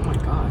it's like, oh, my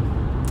God.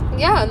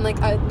 Yeah, and, like,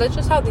 that's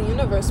just how the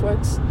universe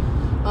works.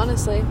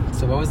 Honestly.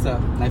 So what was the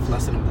life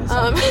lesson of this?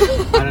 I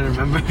don't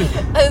remember.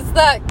 It's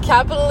that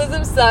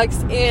capitalism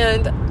sucks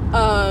and,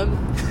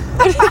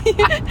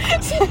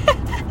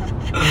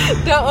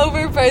 don't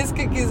overprice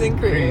cookies and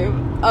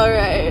cream.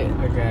 Alright.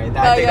 Okay,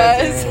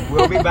 that's it.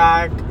 We'll be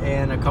back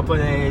in a couple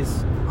of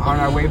days on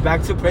our way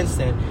back to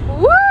Princeton.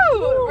 Woo!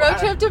 Road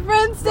trip to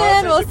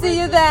Princeton. We'll see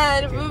you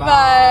then.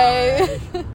 Bye-bye.